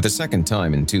 For the second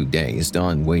time in 2 days,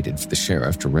 Don waited for the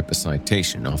sheriff to rip a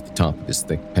citation off the top of his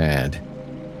thick pad.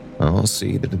 I'll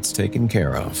see that it's taken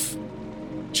care of.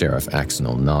 Sheriff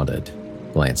Axonal nodded,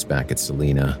 glanced back at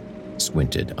Selena,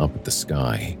 squinted up at the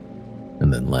sky,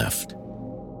 and then left.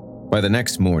 By the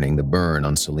next morning, the burn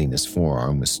on Selena's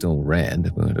forearm was still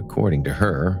red, but according to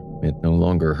her, it no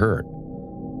longer hurt.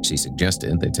 She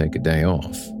suggested they take a day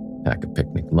off, pack a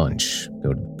picnic lunch,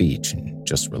 go to the beach, and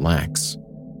just relax.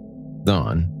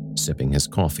 Don, sipping his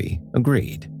coffee,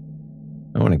 agreed.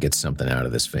 I want to get something out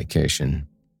of this vacation.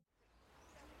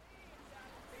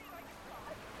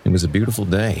 It was a beautiful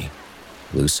day.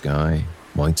 Blue sky,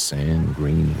 white sand,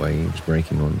 green waves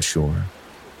breaking on the shore.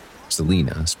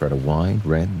 Selena spread a wide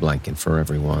red blanket for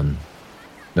everyone.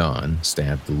 Don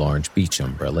stabbed the large beach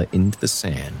umbrella into the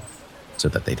sand so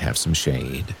that they'd have some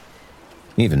shade.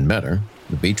 Even better,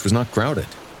 the beach was not crowded.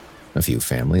 A few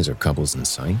families or couples in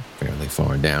sight, fairly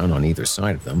far down on either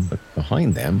side of them, but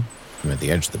behind them, where the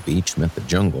edge of the beach met the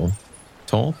jungle,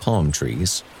 tall palm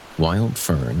trees, wild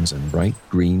ferns, and bright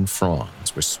green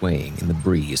fronds were swaying in the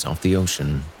breeze off the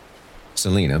ocean.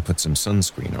 Selena put some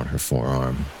sunscreen on her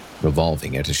forearm,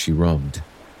 revolving it as she rubbed.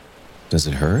 Does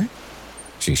it hurt?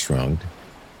 She shrugged.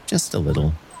 Just a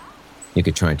little. You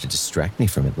could try to distract me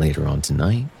from it later on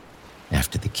tonight,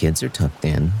 after the kids are tucked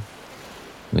in.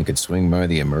 We could swing by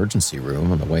the emergency room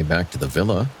on the way back to the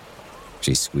villa.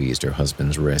 She squeezed her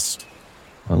husband's wrist.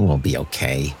 Oh, we'll be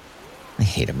okay. I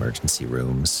hate emergency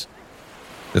rooms.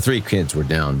 The 3 kids were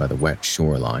down by the wet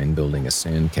shoreline building a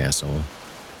sandcastle,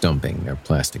 dumping their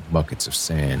plastic buckets of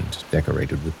sand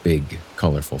decorated with big,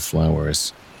 colorful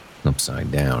flowers,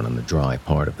 upside down on the dry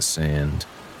part of the sand.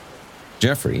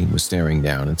 Jeffrey was staring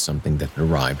down at something that had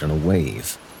arrived on a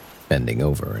wave, bending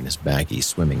over in his baggy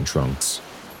swimming trunks.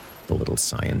 The little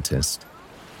scientist.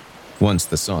 Once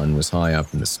the sun was high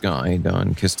up in the sky,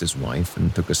 Don kissed his wife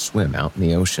and took a swim out in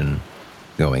the ocean,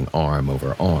 going arm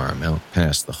over arm out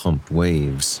past the humped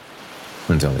waves,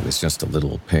 until he was just a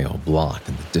little pale blot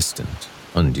in the distant,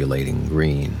 undulating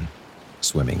green,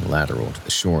 swimming lateral to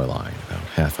the shoreline about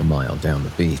half a mile down the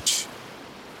beach.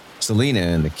 Selena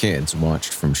and the kids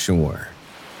watched from shore.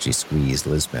 She squeezed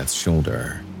Lisbeth's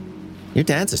shoulder. Your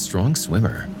dad's a strong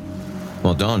swimmer.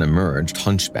 While Dawn emerged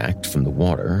hunchbacked from the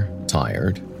water,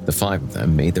 tired, the five of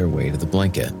them made their way to the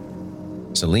blanket.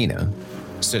 Selena,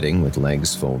 sitting with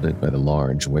legs folded by the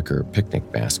large wicker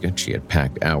picnic basket she had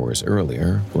packed hours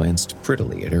earlier, glanced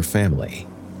prettily at her family.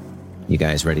 "You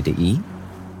guys ready to eat?"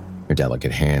 Her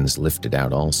delicate hands lifted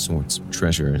out all sorts of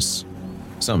treasures.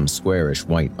 Some squarish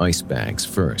white ice bags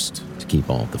first, to keep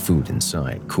all the food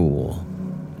inside cool.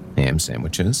 Ham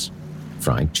sandwiches,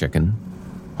 fried chicken,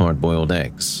 hard-boiled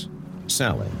eggs,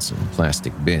 salads in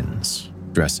plastic bins,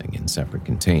 dressing in separate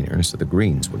containers so the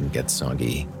greens wouldn't get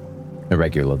soggy.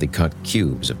 Irregularly cut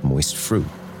cubes of moist fruit,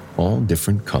 all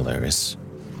different colors.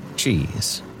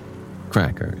 Cheese,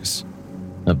 crackers,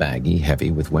 a baggie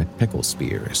heavy with wet pickle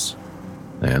spears.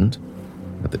 And,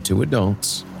 with the two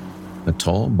adults, a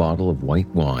tall bottle of white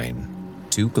wine,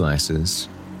 2 glasses,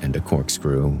 and a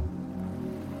corkscrew.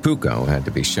 Puko had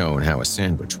to be shown how a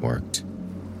sandwich worked.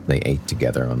 They ate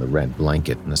together on the red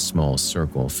blanket in a small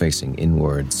circle facing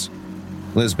inwards.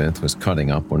 Lisbeth was cutting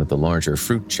up one of the larger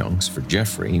fruit chunks for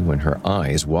Jeffrey when her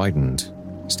eyes widened,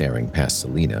 staring past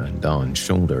Selena and Dawn's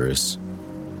shoulders.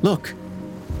 "Look!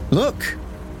 Look!"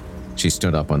 She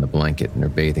stood up on the blanket in her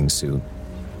bathing suit.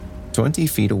 20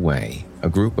 feet away, a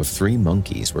group of 3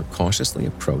 monkeys were cautiously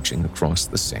approaching across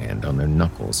the sand on their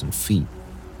knuckles and feet,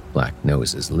 black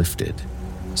noses lifted,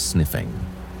 sniffing.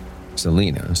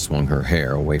 Selena swung her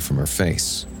hair away from her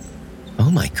face. "Oh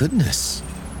my goodness.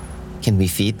 Can we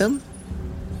feed them?"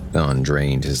 Don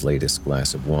drained his latest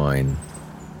glass of wine.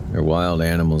 "They're wild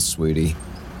animals, sweetie."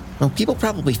 "Oh, people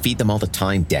probably feed them all the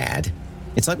time, Dad.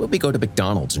 It's like when we go to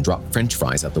McDonald's and drop French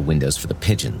fries out the windows for the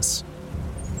pigeons."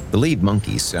 The lead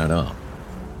monkey sat up,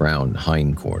 brown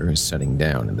hindquarters setting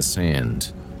down in the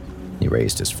sand. He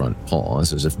raised his front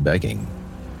paws as if begging,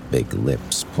 big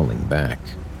lips pulling back,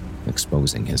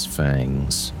 exposing his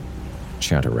fangs,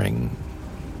 chattering.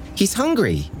 "He's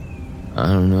hungry." "I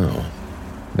don't know.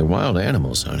 They're wild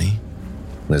animals, honey."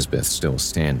 Lisbeth, still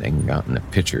standing, got in a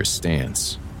pitcher's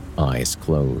stance, eyes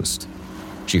closed.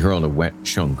 She hurled a wet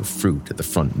chunk of fruit at the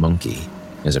front monkey,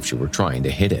 as if she were trying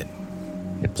to hit it.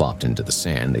 It plopped into the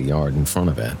sand a yard in front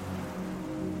of it.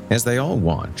 As they all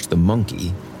watched, the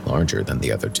monkey, larger than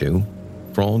the other 2,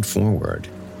 crawled forward,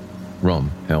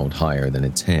 rump held higher than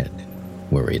its head,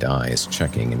 worried eyes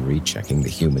checking and rechecking the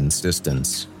human's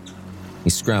distance. He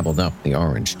scrabbled up the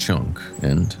orange chunk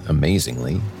and,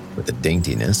 amazingly, with a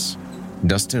daintiness,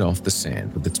 dusted off the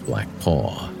sand with its black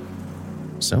paw.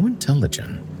 So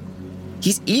intelligent.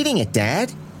 "He's eating it,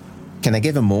 Dad. Can I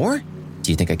give him more?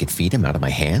 Do you think I could feed him out of my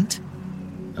hand?"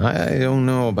 "I don't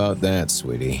know about that,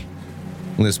 sweetie."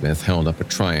 Lisbeth held up a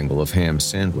triangle of ham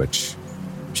sandwich.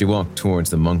 She walked towards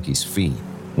the monkey's feet,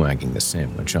 wagging the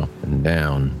sandwich up and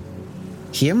down.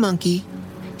 "Here, monkey.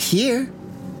 Here."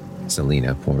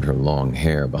 Selena poured her long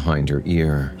hair behind her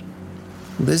ear.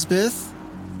 "Lisbeth,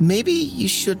 maybe you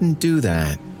shouldn't do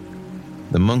that."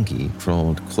 The monkey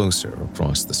crawled closer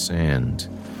across the sand,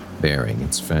 baring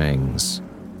its fangs.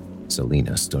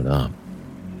 Selena stood up.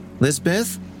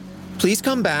 "Lisbeth, please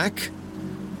come back."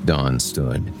 Dawn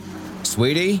stood.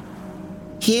 "Sweetie?"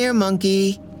 "Here,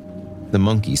 monkey." The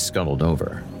monkey scuttled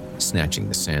over, snatching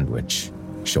the sandwich,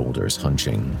 shoulders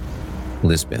hunching.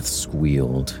 Lisbeth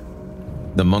squealed.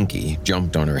 The monkey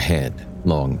jumped on her head,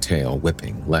 long tail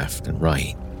whipping left and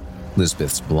right,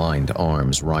 Lisbeth's blind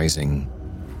arms rising.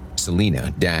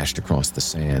 Selena dashed across the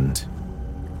sand.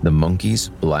 The monkey's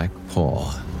black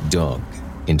paw dug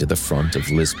into the front of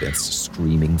Lisbeth's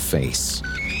screaming face,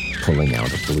 pulling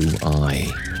out a blue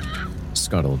eye,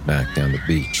 scuttled back down the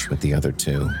beach with the other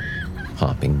 2,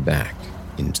 hopping back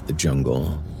into the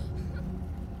jungle.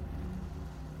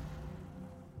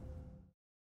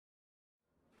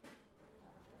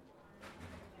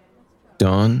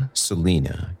 Dawn,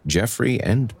 Selena, Jeffrey,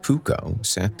 and Puko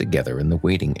sat together in the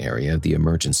waiting area of the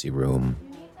emergency room.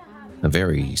 A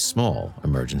very small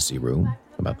emergency room,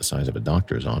 about the size of a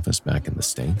doctor's office back in the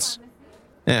States.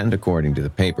 And according to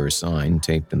the paper sign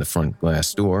taped in the front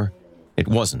glass door, it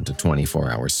wasn't a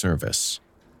 24-hour service.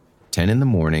 10 in the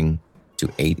morning to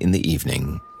 8 in the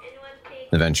evening.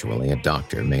 Eventually, a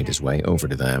doctor made his way over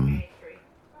to them.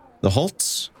 "The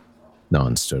Holtz?"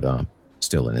 Don stood up,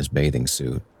 still in his bathing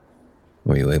suit.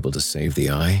 "Were you able to save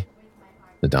the eye?"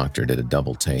 The doctor did a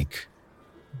double take.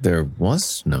 "There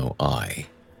was no eye.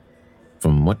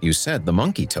 From what you said, the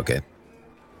monkey took it."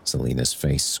 Selena's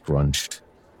face scrunched.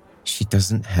 "She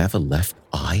doesn't have a left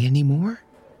eye anymore?"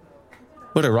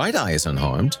 "But her right eye is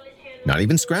unharmed, not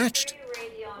even scratched.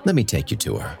 Let me take you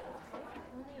to her."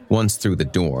 Once through the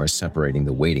door separating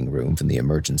the waiting room from the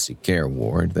emergency care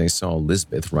ward, they saw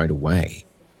Lisbeth right away,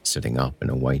 sitting up in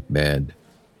a white bed.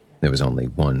 There was only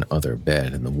one other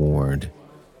bed in the ward.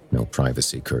 No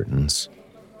privacy curtains.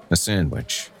 A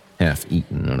sandwich, half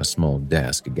eaten on a small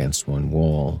desk against one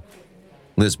wall.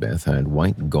 Lisbeth had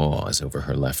white gauze over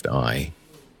her left eye,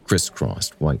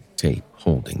 crisscrossed white tape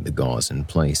holding the gauze in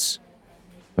place.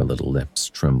 Her little lips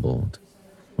trembled,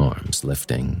 arms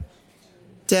lifting.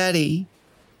 "Daddy."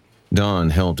 Don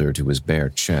held her to his bare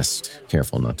chest,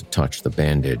 careful not to touch the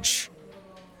bandage.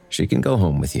 "She can go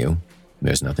home with you.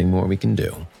 There's nothing more we can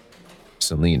do."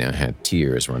 Selena had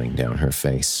tears running down her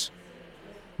face.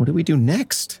 "What do we do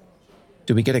next?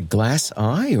 Do we get a glass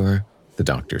eye or—" The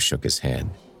doctor shook his head.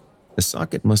 "The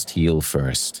socket must heal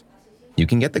first. You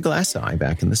can get the glass eye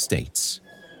back in the States."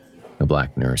 A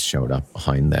black nurse showed up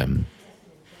behind them.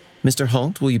 "Mr.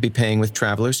 Holt, will you be paying with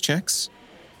traveler's checks?"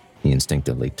 He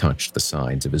instinctively touched the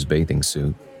sides of his bathing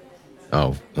suit.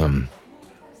 Let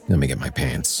me get my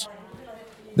pants."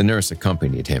 The nurse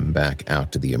accompanied him back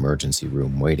out to the emergency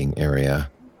room waiting area.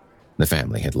 The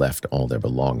family had left all their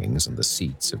belongings on the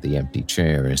seats of the empty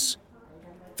chairs.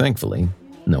 Thankfully,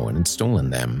 no one had stolen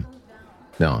them.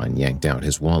 Don yanked out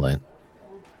his wallet.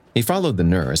 He followed the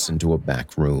nurse into a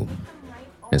back room.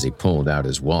 As he pulled out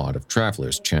his wad of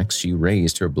traveler's checks, she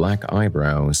raised her black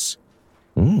eyebrows.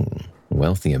 "Ooh,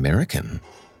 wealthy American.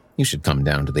 You should come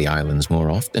down to the islands more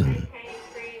often."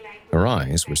 Her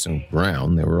eyes were so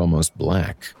brown they were almost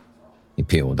black. He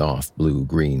peeled off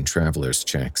blue-green traveler's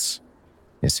checks.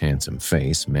 His handsome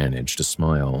face managed a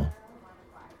smile.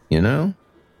 "You know,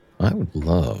 I would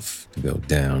love to go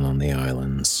down on the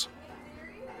islands."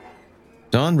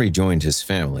 Don rejoined his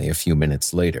family a few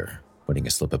minutes later, putting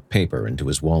a slip of paper into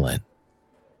his wallet.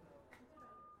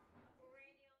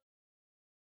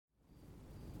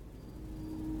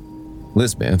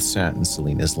 Lisbeth sat in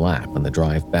Selena's lap on the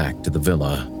drive back to the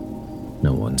villa.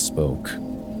 No one spoke.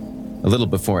 A little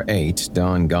before 8,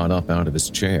 Don got up out of his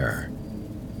chair.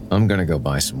 "I'm gonna go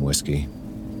buy some whiskey."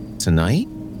 "Tonight?"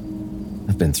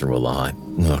 "I've been through a lot.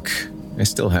 Look, I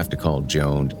still have to call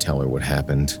Joan to tell her what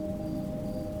happened.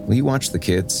 Will you watch the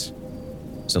kids?"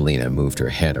 Selena moved her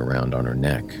head around on her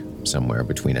neck, somewhere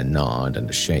between a nod and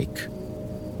a shake.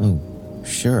 "Oh,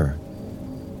 sure."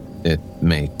 "It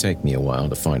may take me a while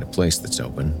to find a place that's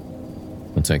open.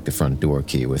 I'll take the front door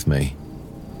key with me.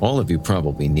 All of you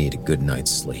probably need a good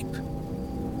night's sleep."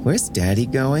 "Where's Daddy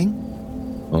going?"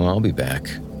 "Oh, I'll be back.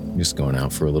 I'm just going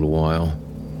out for a little while."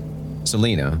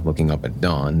 Selena, looking up at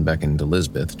Dawn, beckoned to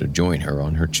Lisbeth to join her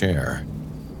on her chair.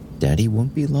 "Daddy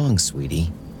won't be long,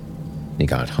 sweetie." He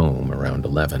got home around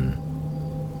 11.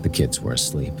 The kids were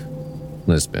asleep.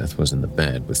 Lisbeth was in the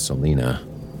bed with Selena.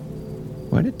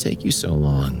 "Why'd it take you so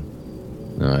long?"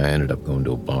 "I ended up going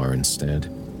to a bar instead.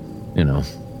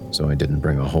 So I didn't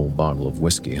bring a whole bottle of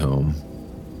whiskey home."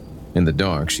 In the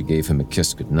dark, she gave him a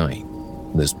kiss goodnight,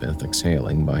 Lisbeth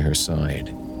exhaling by her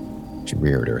side. She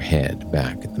reared her head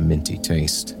back at the minty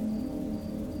taste.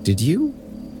 "Did you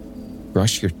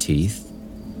brush your teeth?"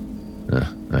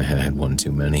 I had one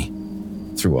too many.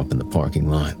 Threw up in the parking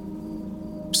lot.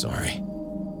 Sorry."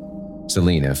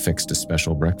 Selena fixed a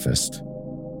special breakfast.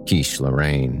 Quiche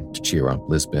Lorraine to cheer up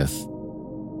Lisbeth.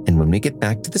 "And when we get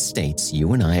back to the States,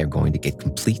 you and I are going to get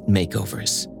complete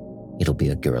makeovers. It'll be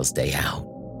a girl's day out."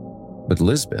 But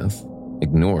Lisbeth,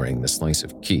 ignoring the slice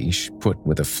of quiche put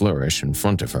with a flourish in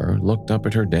front of her, looked up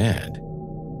at her dad.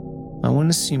 "I want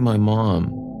to see my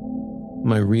mom.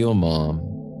 My real mom."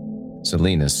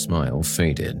 Selena's smile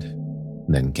faded,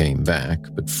 then came back,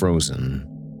 but frozen.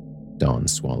 Don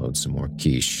swallowed some more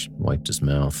quiche, wiped his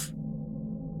mouth.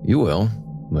 "You will,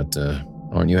 but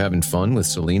aren't you having fun with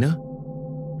Selena?"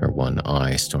 Her one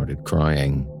eye started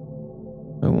crying.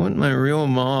 "I want my real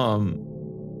mom.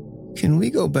 Can we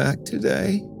go back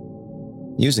today?"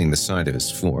 Using the side of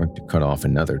his fork to cut off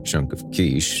another chunk of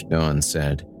quiche, Don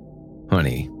said,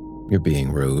 "Honey, you're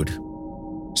being rude."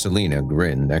 Selena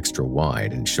grinned extra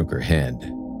wide and shook her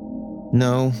head.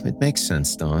 "No, it makes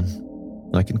sense, Don.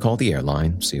 I can call the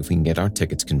airline, see if we can get our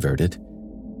tickets converted.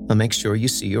 I'll make sure you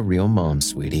see your real mom,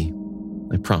 sweetie.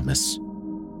 I promise."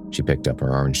 She picked up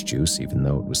her orange juice even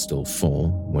though it was still full,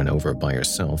 went over by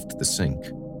herself to the sink.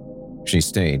 She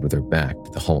stayed with her back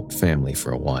to the Holt family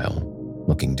for a while,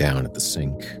 looking down at the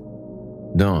sink.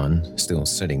 Don, still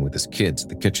sitting with his kids at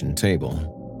the kitchen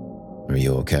table. "Are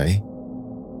you okay?"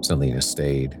 Selena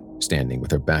stayed, standing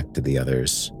with her back to the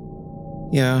others.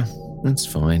 "Yeah, that's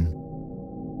fine.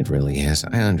 It really is.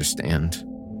 I understand."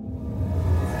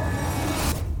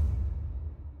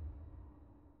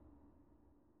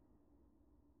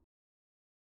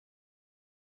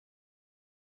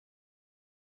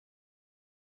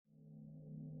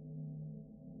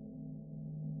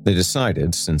 They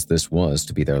decided, since this was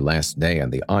to be their last day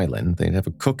on the island, they'd have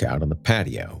a cookout on the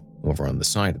patio, over on the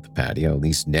side of the patio,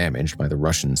 least damaged by the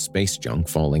Russian space junk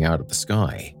falling out of the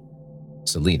sky.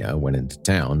 Selina went into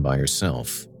town by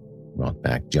herself, brought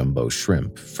back jumbo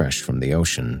shrimp fresh from the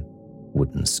ocean,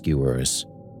 wooden skewers,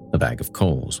 a bag of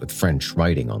coals with French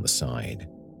writing on the side,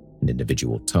 and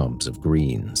individual tubs of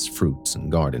greens, fruits,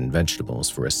 and garden vegetables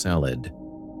for a salad.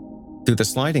 Through the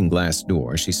sliding glass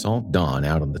door, she saw Don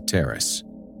out on the terrace,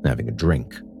 having a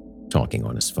drink, talking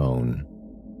on his phone.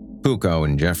 Puko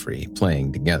and Jeffrey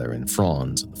playing together in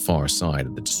fronds on the far side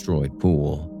of the destroyed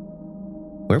pool.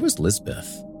 Where was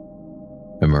Lisbeth?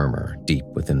 A murmur deep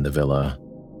within the villa.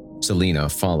 Selina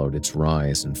followed its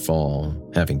rise and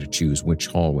fall, having to choose which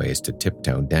hallways to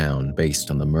tiptoe down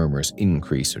based on the murmur's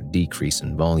increase or decrease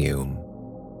in volume.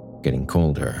 Getting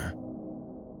colder.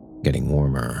 Getting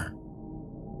warmer.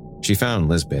 She found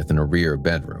Lisbeth in a rear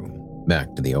bedroom,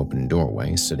 back to the open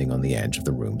doorway, sitting on the edge of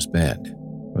the room's bed,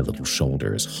 her little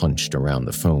shoulders hunched around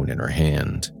the phone in her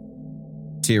hand.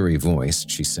 Teary-voiced,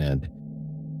 she said,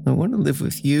 "I want to live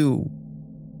with you.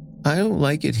 I don't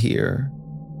like it here."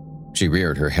 She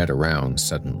reared her head around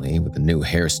suddenly with the new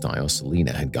hairstyle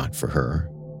Selina had got for her,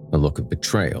 a look of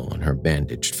betrayal on her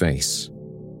bandaged face.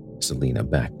 Selina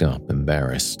backed up,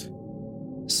 embarrassed.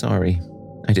 "Sorry,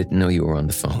 I didn't know you were on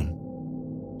the phone."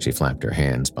 She flapped her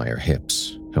hands by her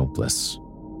hips, helpless,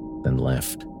 then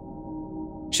left.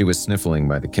 She was sniffling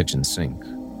by the kitchen sink,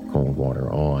 cold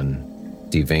water on,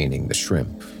 deveining the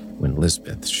shrimp, when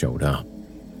Lisbeth showed up.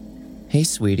 "Hey,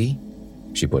 sweetie."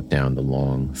 She put down the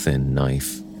long, thin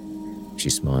knife. She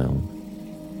smiled.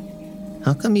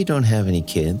 "How come you don't have any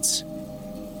kids?"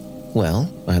 "Well,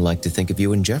 I like to think of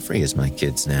you and Jeffrey as my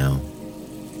kids now."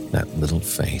 That little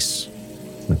face,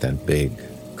 with that big,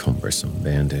 cumbersome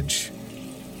bandage.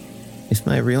 "If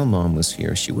my real mom was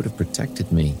here, she would have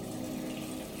protected me.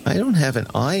 I don't have an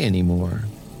eye anymore."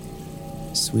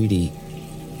 "Sweetie,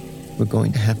 we're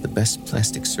going to have the best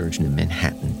plastic surgeon in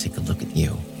Manhattan take a look at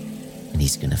you, and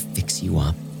he's going to fix you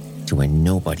up to where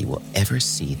nobody will ever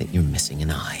see that you're missing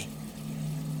an eye."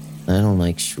 "I don't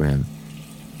like shrimp."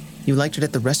 "You liked it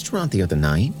at the restaurant the other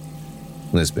night."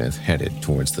 Lisbeth headed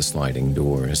towards the sliding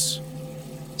doors.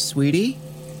 "Sweetie?"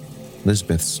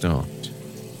 Lisbeth stopped,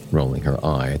 rolling her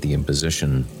eye at the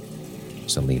imposition.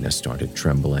 Selina started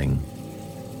trembling.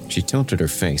 She tilted her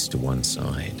face to one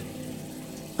side.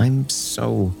 "I'm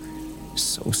so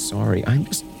sorry. I'm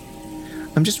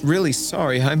just really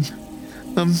sorry.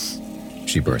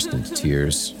 She burst into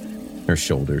tears, her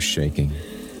shoulders shaking,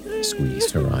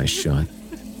 squeezed her eyes shut.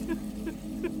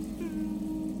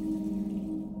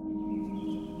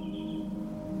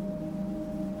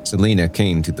 Selina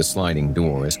came to the sliding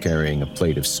doors carrying a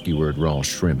plate of skewered raw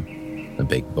shrimp, a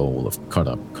big bowl of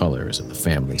cut-up colors of the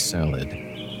family salad.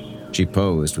 She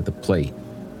posed with the plate,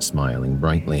 smiling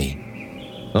brightly.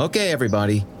 "Okay,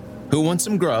 everybody, who wants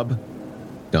some grub?"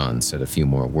 Don said a few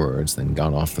more words, then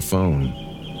got off the phone.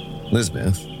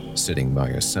 Lisbeth, sitting by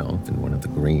herself in one of the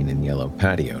green and yellow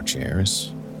patio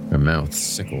chairs, her mouth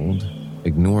sickled,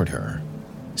 ignored her,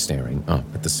 staring up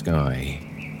at the sky.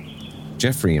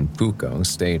 Jeffrey and Puko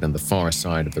stayed on the far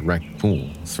side of the wrecked pool,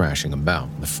 thrashing about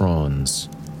in the fronds.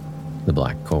 The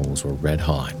black coals were red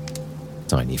hot,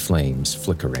 tiny flames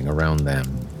flickering around them,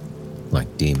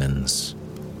 like demons.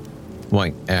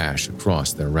 White ash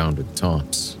across their rounded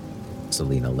tops.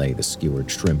 Selina laid the skewered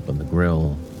shrimp on the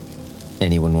grill.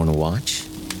 "Anyone want to watch?"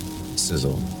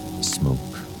 Sizzle,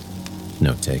 smoke.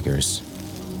 No takers.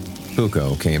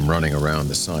 Puko came running around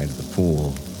the side of the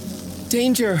pool.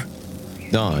 "Danger!"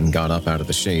 Don got up out of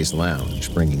the chaise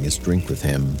lounge, bringing his drink with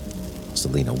him.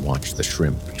 Selina watched the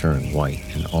shrimp turn white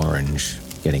and orange,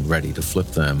 getting ready to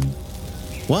flip them.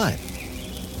 "What?"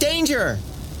 "Danger!"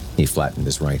 He flattened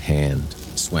his right hand,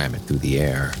 swam it through the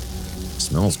air.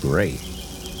 "Smells great."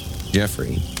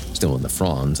 Jeffrey, still in the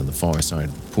fronds on the far side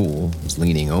of the pool, was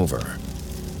leaning over.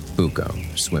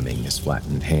 Puko swimming his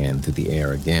flattened hand through the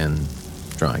air again,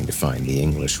 trying to find the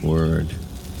English word.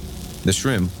 The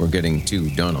shrimp were getting too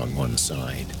done on one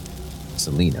side.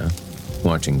 Selina,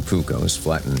 watching Puko's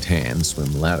flattened hand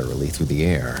swim laterally through the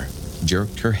air,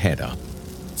 jerked her head up,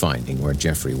 finding where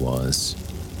Jeffrey was.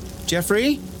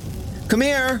 "Jeffrey? Come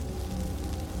here!"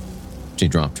 She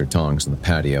dropped her tongs on the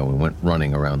patio and went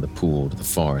running around the pool to the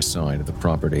far side of the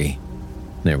property.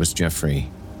 There was Jeffrey,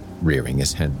 rearing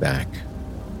his head back,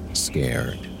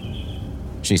 scared.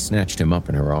 She snatched him up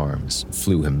in her arms,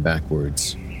 flew him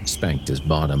backwards, spanked his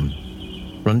bottom.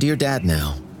 "Run to your dad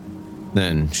now."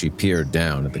 Then she peered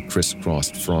down at the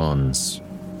crisscrossed fronds.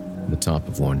 The top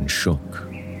of one shook.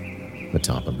 The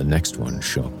top of the next one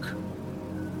shook.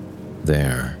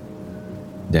 There,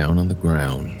 down on the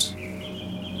ground.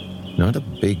 Not a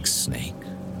big snake,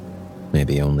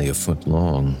 maybe only a foot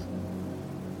long,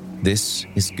 This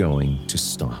is going to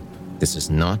stop. This is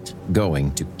not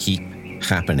going to keep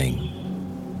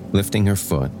happening. Lifting her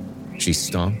foot, she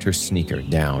stomped her sneaker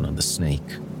down on the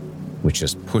snake, which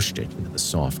just pushed it into the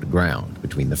soft ground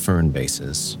between the fern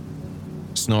bases.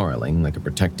 Snarling like a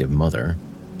protective mother,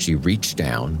 she reached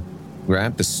down,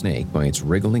 grabbed the snake by its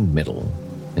wriggling middle,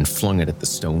 and flung it at the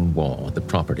stone wall at the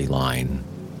property line.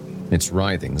 Its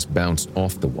writhings bounced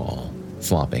off the wall,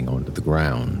 flopping onto the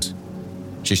ground.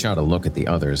 She shot a look at the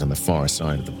others on the far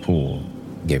side of the pool,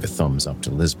 gave a thumbs up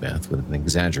to Lisbeth with an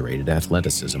exaggerated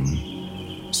athleticism.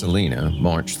 Selena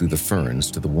marched through the ferns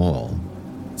to the wall,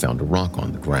 found a rock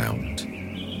on the ground.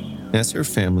 As her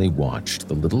family watched,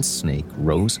 the little snake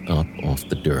rose up off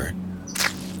the dirt.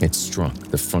 It struck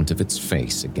the front of its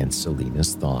face against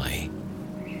Selena's thigh.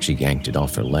 She yanked it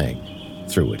off her leg,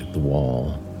 threw it at the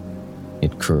wall.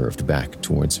 It curved back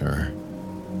towards her.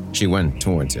 She went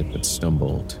towards it but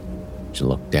stumbled. She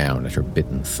looked down at her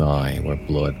bitten thigh where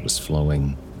blood was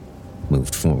flowing,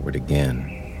 moved forward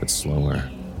again, but slower.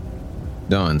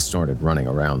 Dawn started running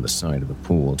around the side of the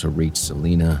pool to reach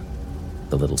Selena.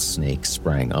 The little snake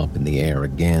sprang up in the air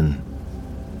again.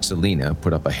 Selena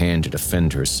put up a hand to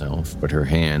defend herself, but her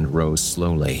hand rose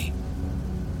slowly.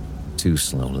 Too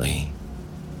slowly.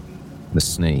 The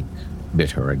snake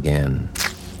bit her again,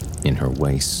 in her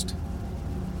waist.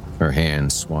 Her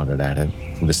hand swatted at it,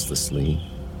 listlessly,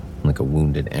 like a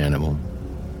wounded animal.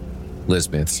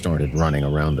 Lisbeth started running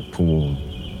around the pool.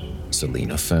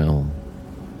 Selena fell.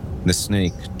 The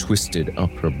snake twisted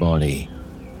up her body,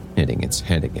 hitting its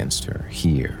head against her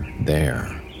here, there.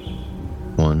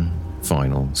 One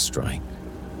final strike.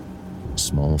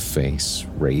 Small face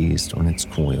raised on its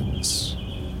coils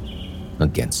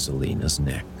against Selena's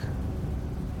neck.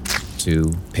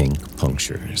 2 pink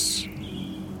punctures.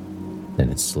 Then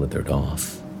it slithered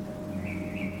off.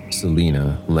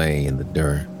 Selena lay in the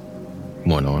dirt,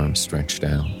 one arm stretched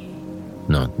out,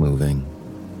 not moving.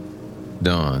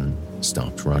 Dawn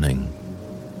stopped running,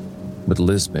 but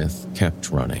Lisbeth kept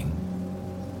running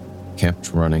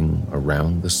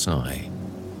around the side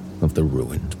of the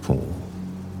ruined pool.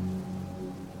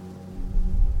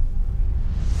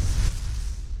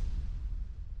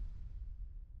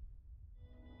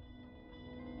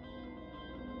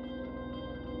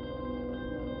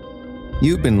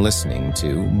 You've been listening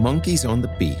to Monkeys on the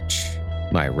Beach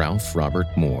by Ralph Robert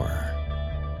Moore.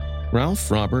 Ralph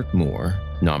Robert Moore,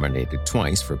 nominated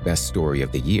twice for Best Story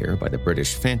of the Year by the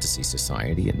British Fantasy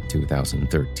Society in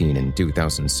 2013 and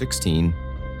 2016,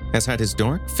 has had his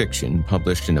dark fiction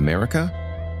published in America,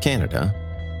 Canada,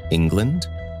 England,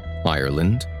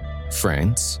 Ireland,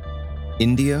 France,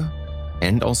 India,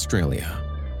 and Australia,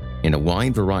 in a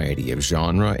wide variety of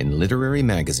genre and literary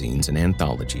magazines and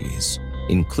anthologies,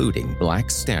 including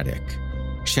Black Static,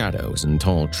 Shadows and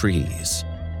Tall Trees,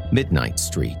 Midnight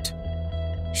Street,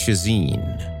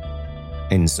 Shazeen,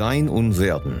 and Sein und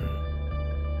Werden.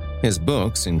 His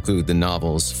books include the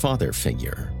novels Father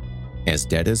Figure, As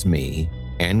Dead as Me,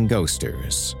 and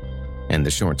Ghosters, and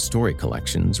the short story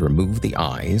collections Remove the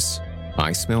Eyes,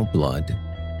 I Smell Blood,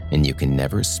 and You Can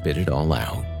Never Spit It All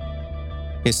Out.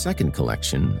 His second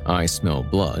collection, I Smell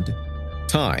Blood,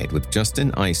 tied with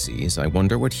Justin Icey's I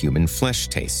Wonder What Human Flesh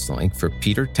Tastes Like for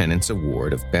Peter Tennant's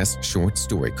Award of Best Short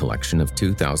Story Collection of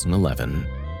 2011.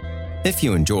 If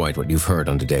you enjoyed what you've heard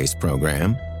on today's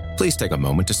program, please take a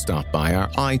moment to stop by our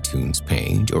iTunes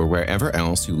page or wherever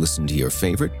else you listen to your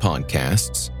favorite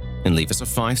podcasts and leave us a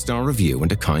 5-star review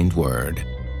and a kind word.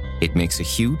 It makes a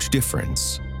huge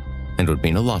difference and would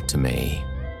mean a lot to me.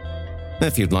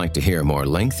 If you'd like to hear more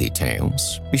lengthy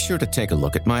tales, be sure to take a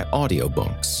look at my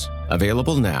audiobooks,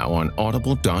 available now on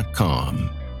audible.com.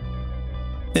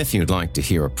 If you'd like to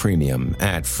hear a premium,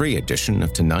 ad-free edition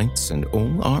of tonight's and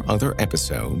all our other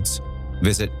episodes,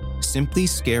 visit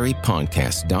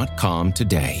simplyscarypodcast.com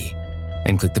today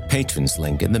and click the Patrons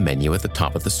link in the menu at the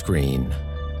top of the screen.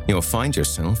 You'll find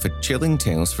yourself at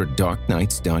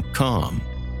chillingtalesfordarknights.com,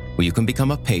 where you can become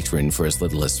a patron for as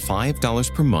little as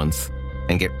 $5 per month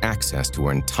and get access to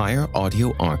our entire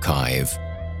audio archive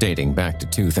dating back to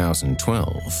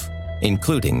 2012,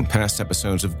 including past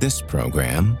episodes of this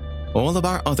program, all of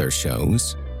our other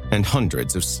shows, and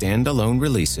hundreds of standalone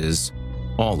releases,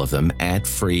 all of them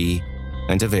ad-free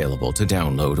and available to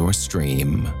download or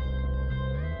stream.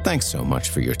 Thanks so much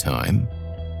for your time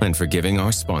and for giving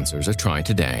our sponsors a try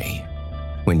today.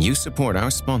 When you support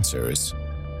our sponsors,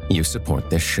 you support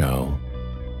this show,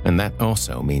 and that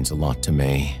also means a lot to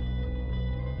me.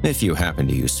 If you happen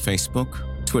to use Facebook,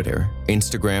 Twitter,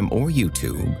 Instagram, or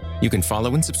YouTube, you can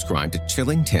follow and subscribe to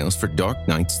Chilling Tales for Dark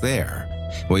Nights there,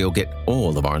 where you'll get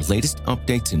all of our latest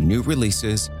updates and new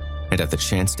releases and have the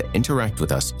chance to interact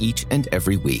with us each and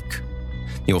every week.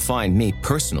 You'll find me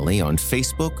personally on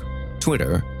Facebook,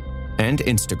 Twitter, and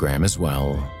Instagram as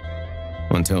well.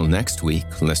 Until next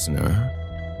week, listener,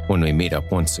 when we meet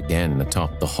up once again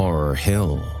atop the horror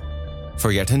hill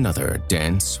for yet another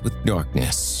dance with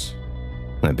darkness,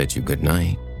 I bid you good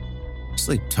night.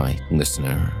 Sleep tight,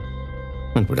 listener,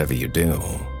 and whatever you do,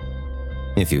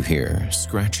 if you hear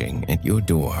scratching at your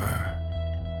door,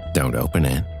 don't open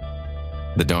it.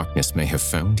 The darkness may have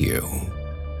found you,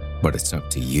 but it's up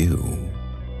to you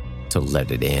to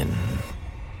let it in.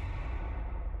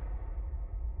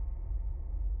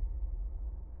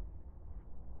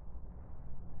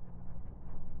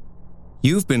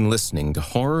 You've been listening to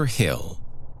Horror Hill,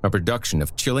 a production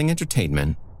of Chilling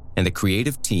Entertainment and the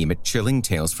creative team at Chilling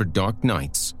Tales for Dark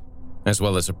Nights, as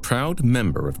well as a proud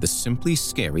member of the Simply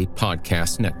Scary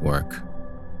Podcast Network.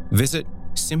 Visit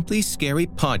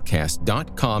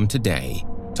simplyscarypodcast.com today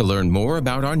to learn more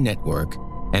about our network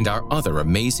and our other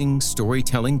amazing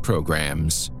storytelling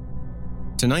programs.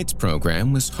 Tonight's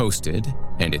program was hosted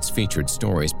and its featured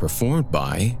stories performed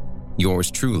by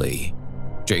yours truly,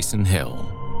 Jason Hill,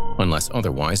 unless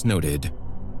otherwise noted.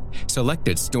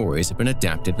 Selected stories have been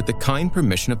adapted with the kind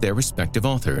permission of their respective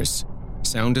authors.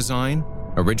 Sound design,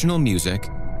 original music,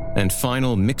 and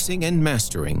final mixing and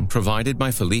mastering provided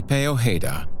by Felipe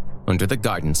Ojeda under the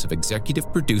guidance of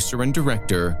executive producer and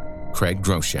director Craig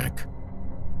Groshek.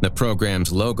 The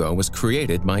program's logo was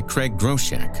created by Craig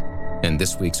Groshek, and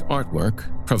this week's artwork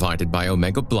provided by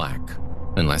Omega Black,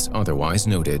 unless otherwise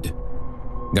noted.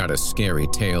 Got a scary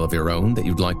tale of your own that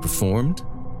you'd like performed?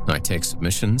 I take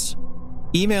submissions.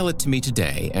 Email it to me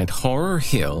today at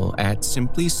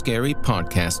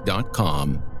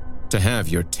horrorhill@simplyscarypodcast.com to have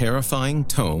your terrifying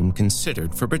tome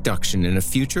considered for production in a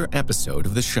future episode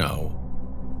of the show.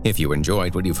 If you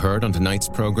enjoyed what you've heard on tonight's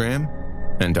program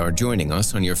and are joining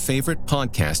us on your favorite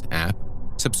podcast app,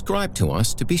 subscribe to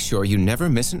us to be sure you never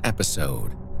miss an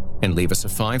episode, and leave us a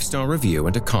 5-star review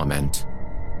and a comment.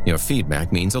 Your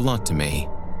feedback means a lot to me.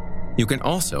 You can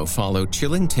also follow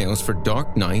Chilling Tales for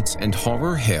Dark Nights and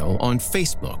Horror Hill on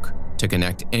Facebook to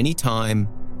connect anytime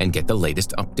and get the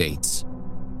latest updates.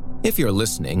 If you're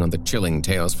listening on the Chilling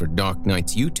Tales for Dark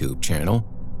Nights YouTube channel,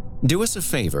 do us a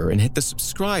favor and hit the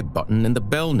subscribe button and the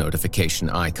bell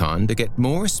notification icon to get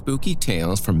more spooky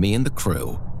tales from me and the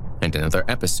crew, and another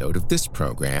episode of this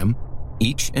program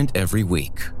each and every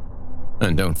week.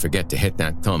 And don't forget to hit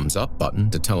that thumbs up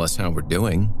button to tell us how we're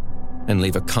doing, and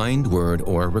leave a kind word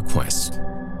or a request.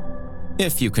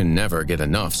 If you can never get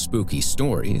enough spooky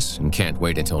stories and can't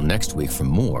wait until next week for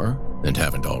more, and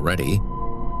haven't already,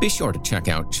 be sure to check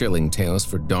out Chilling Tales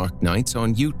for Dark Nights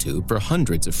on YouTube for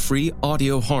hundreds of free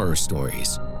audio horror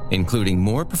stories, including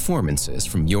more performances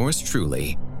from yours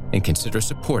truly, and consider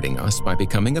supporting us by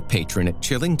becoming a patron at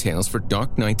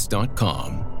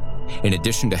chillingtalesfordarknights.com. In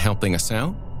addition to helping us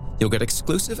out, you'll get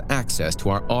exclusive access to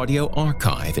our audio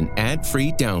archive and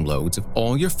ad-free downloads of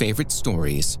all your favorite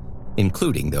stories,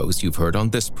 including those you've heard on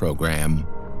this program.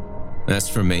 As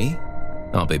for me,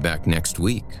 I'll be back next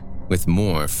week with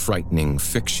more frightening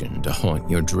fiction to haunt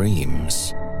your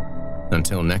dreams.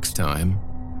 Until next time,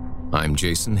 I'm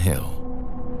Jason Hill,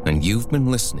 and you've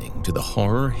been listening to the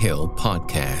Horror Hill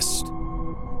Podcast.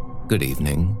 Good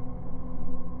evening,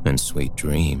 and sweet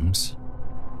dreams.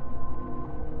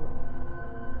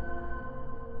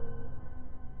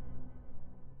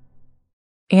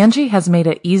 Angie has made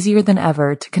it easier than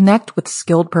ever to connect with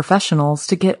skilled professionals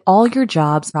to get all your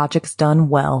jobs projects done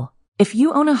well. If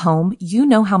you own a home, you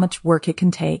know how much work it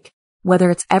can take, whether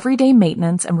it's everyday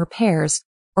maintenance and repairs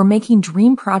or making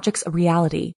dream projects a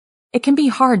reality. It can be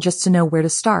hard just to know where to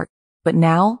start, but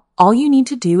now all you need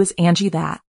to do is Angie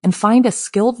that and find a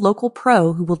skilled local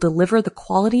pro who will deliver the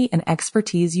quality and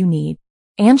expertise you need.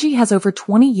 Angie has over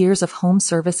 20 years of home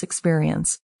service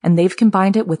experience, and they've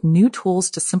combined it with new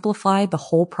tools to simplify the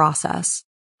whole process.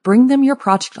 Bring them your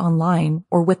project online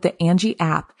or with the Angie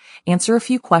app, answer a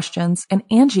few questions, and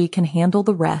Angie can handle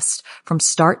the rest from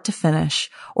start to finish,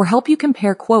 or help you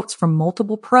compare quotes from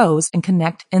multiple pros and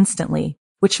connect instantly,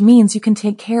 which means you can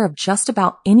take care of just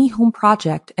about any home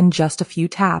project in just a few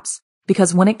taps.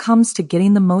 Because when it comes to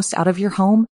getting the most out of your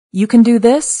home, you can do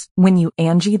this when you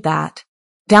Angie that.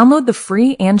 Download the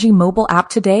free Angie mobile app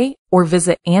today or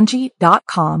visit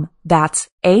Angie.com. That's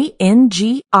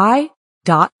ANGI.com.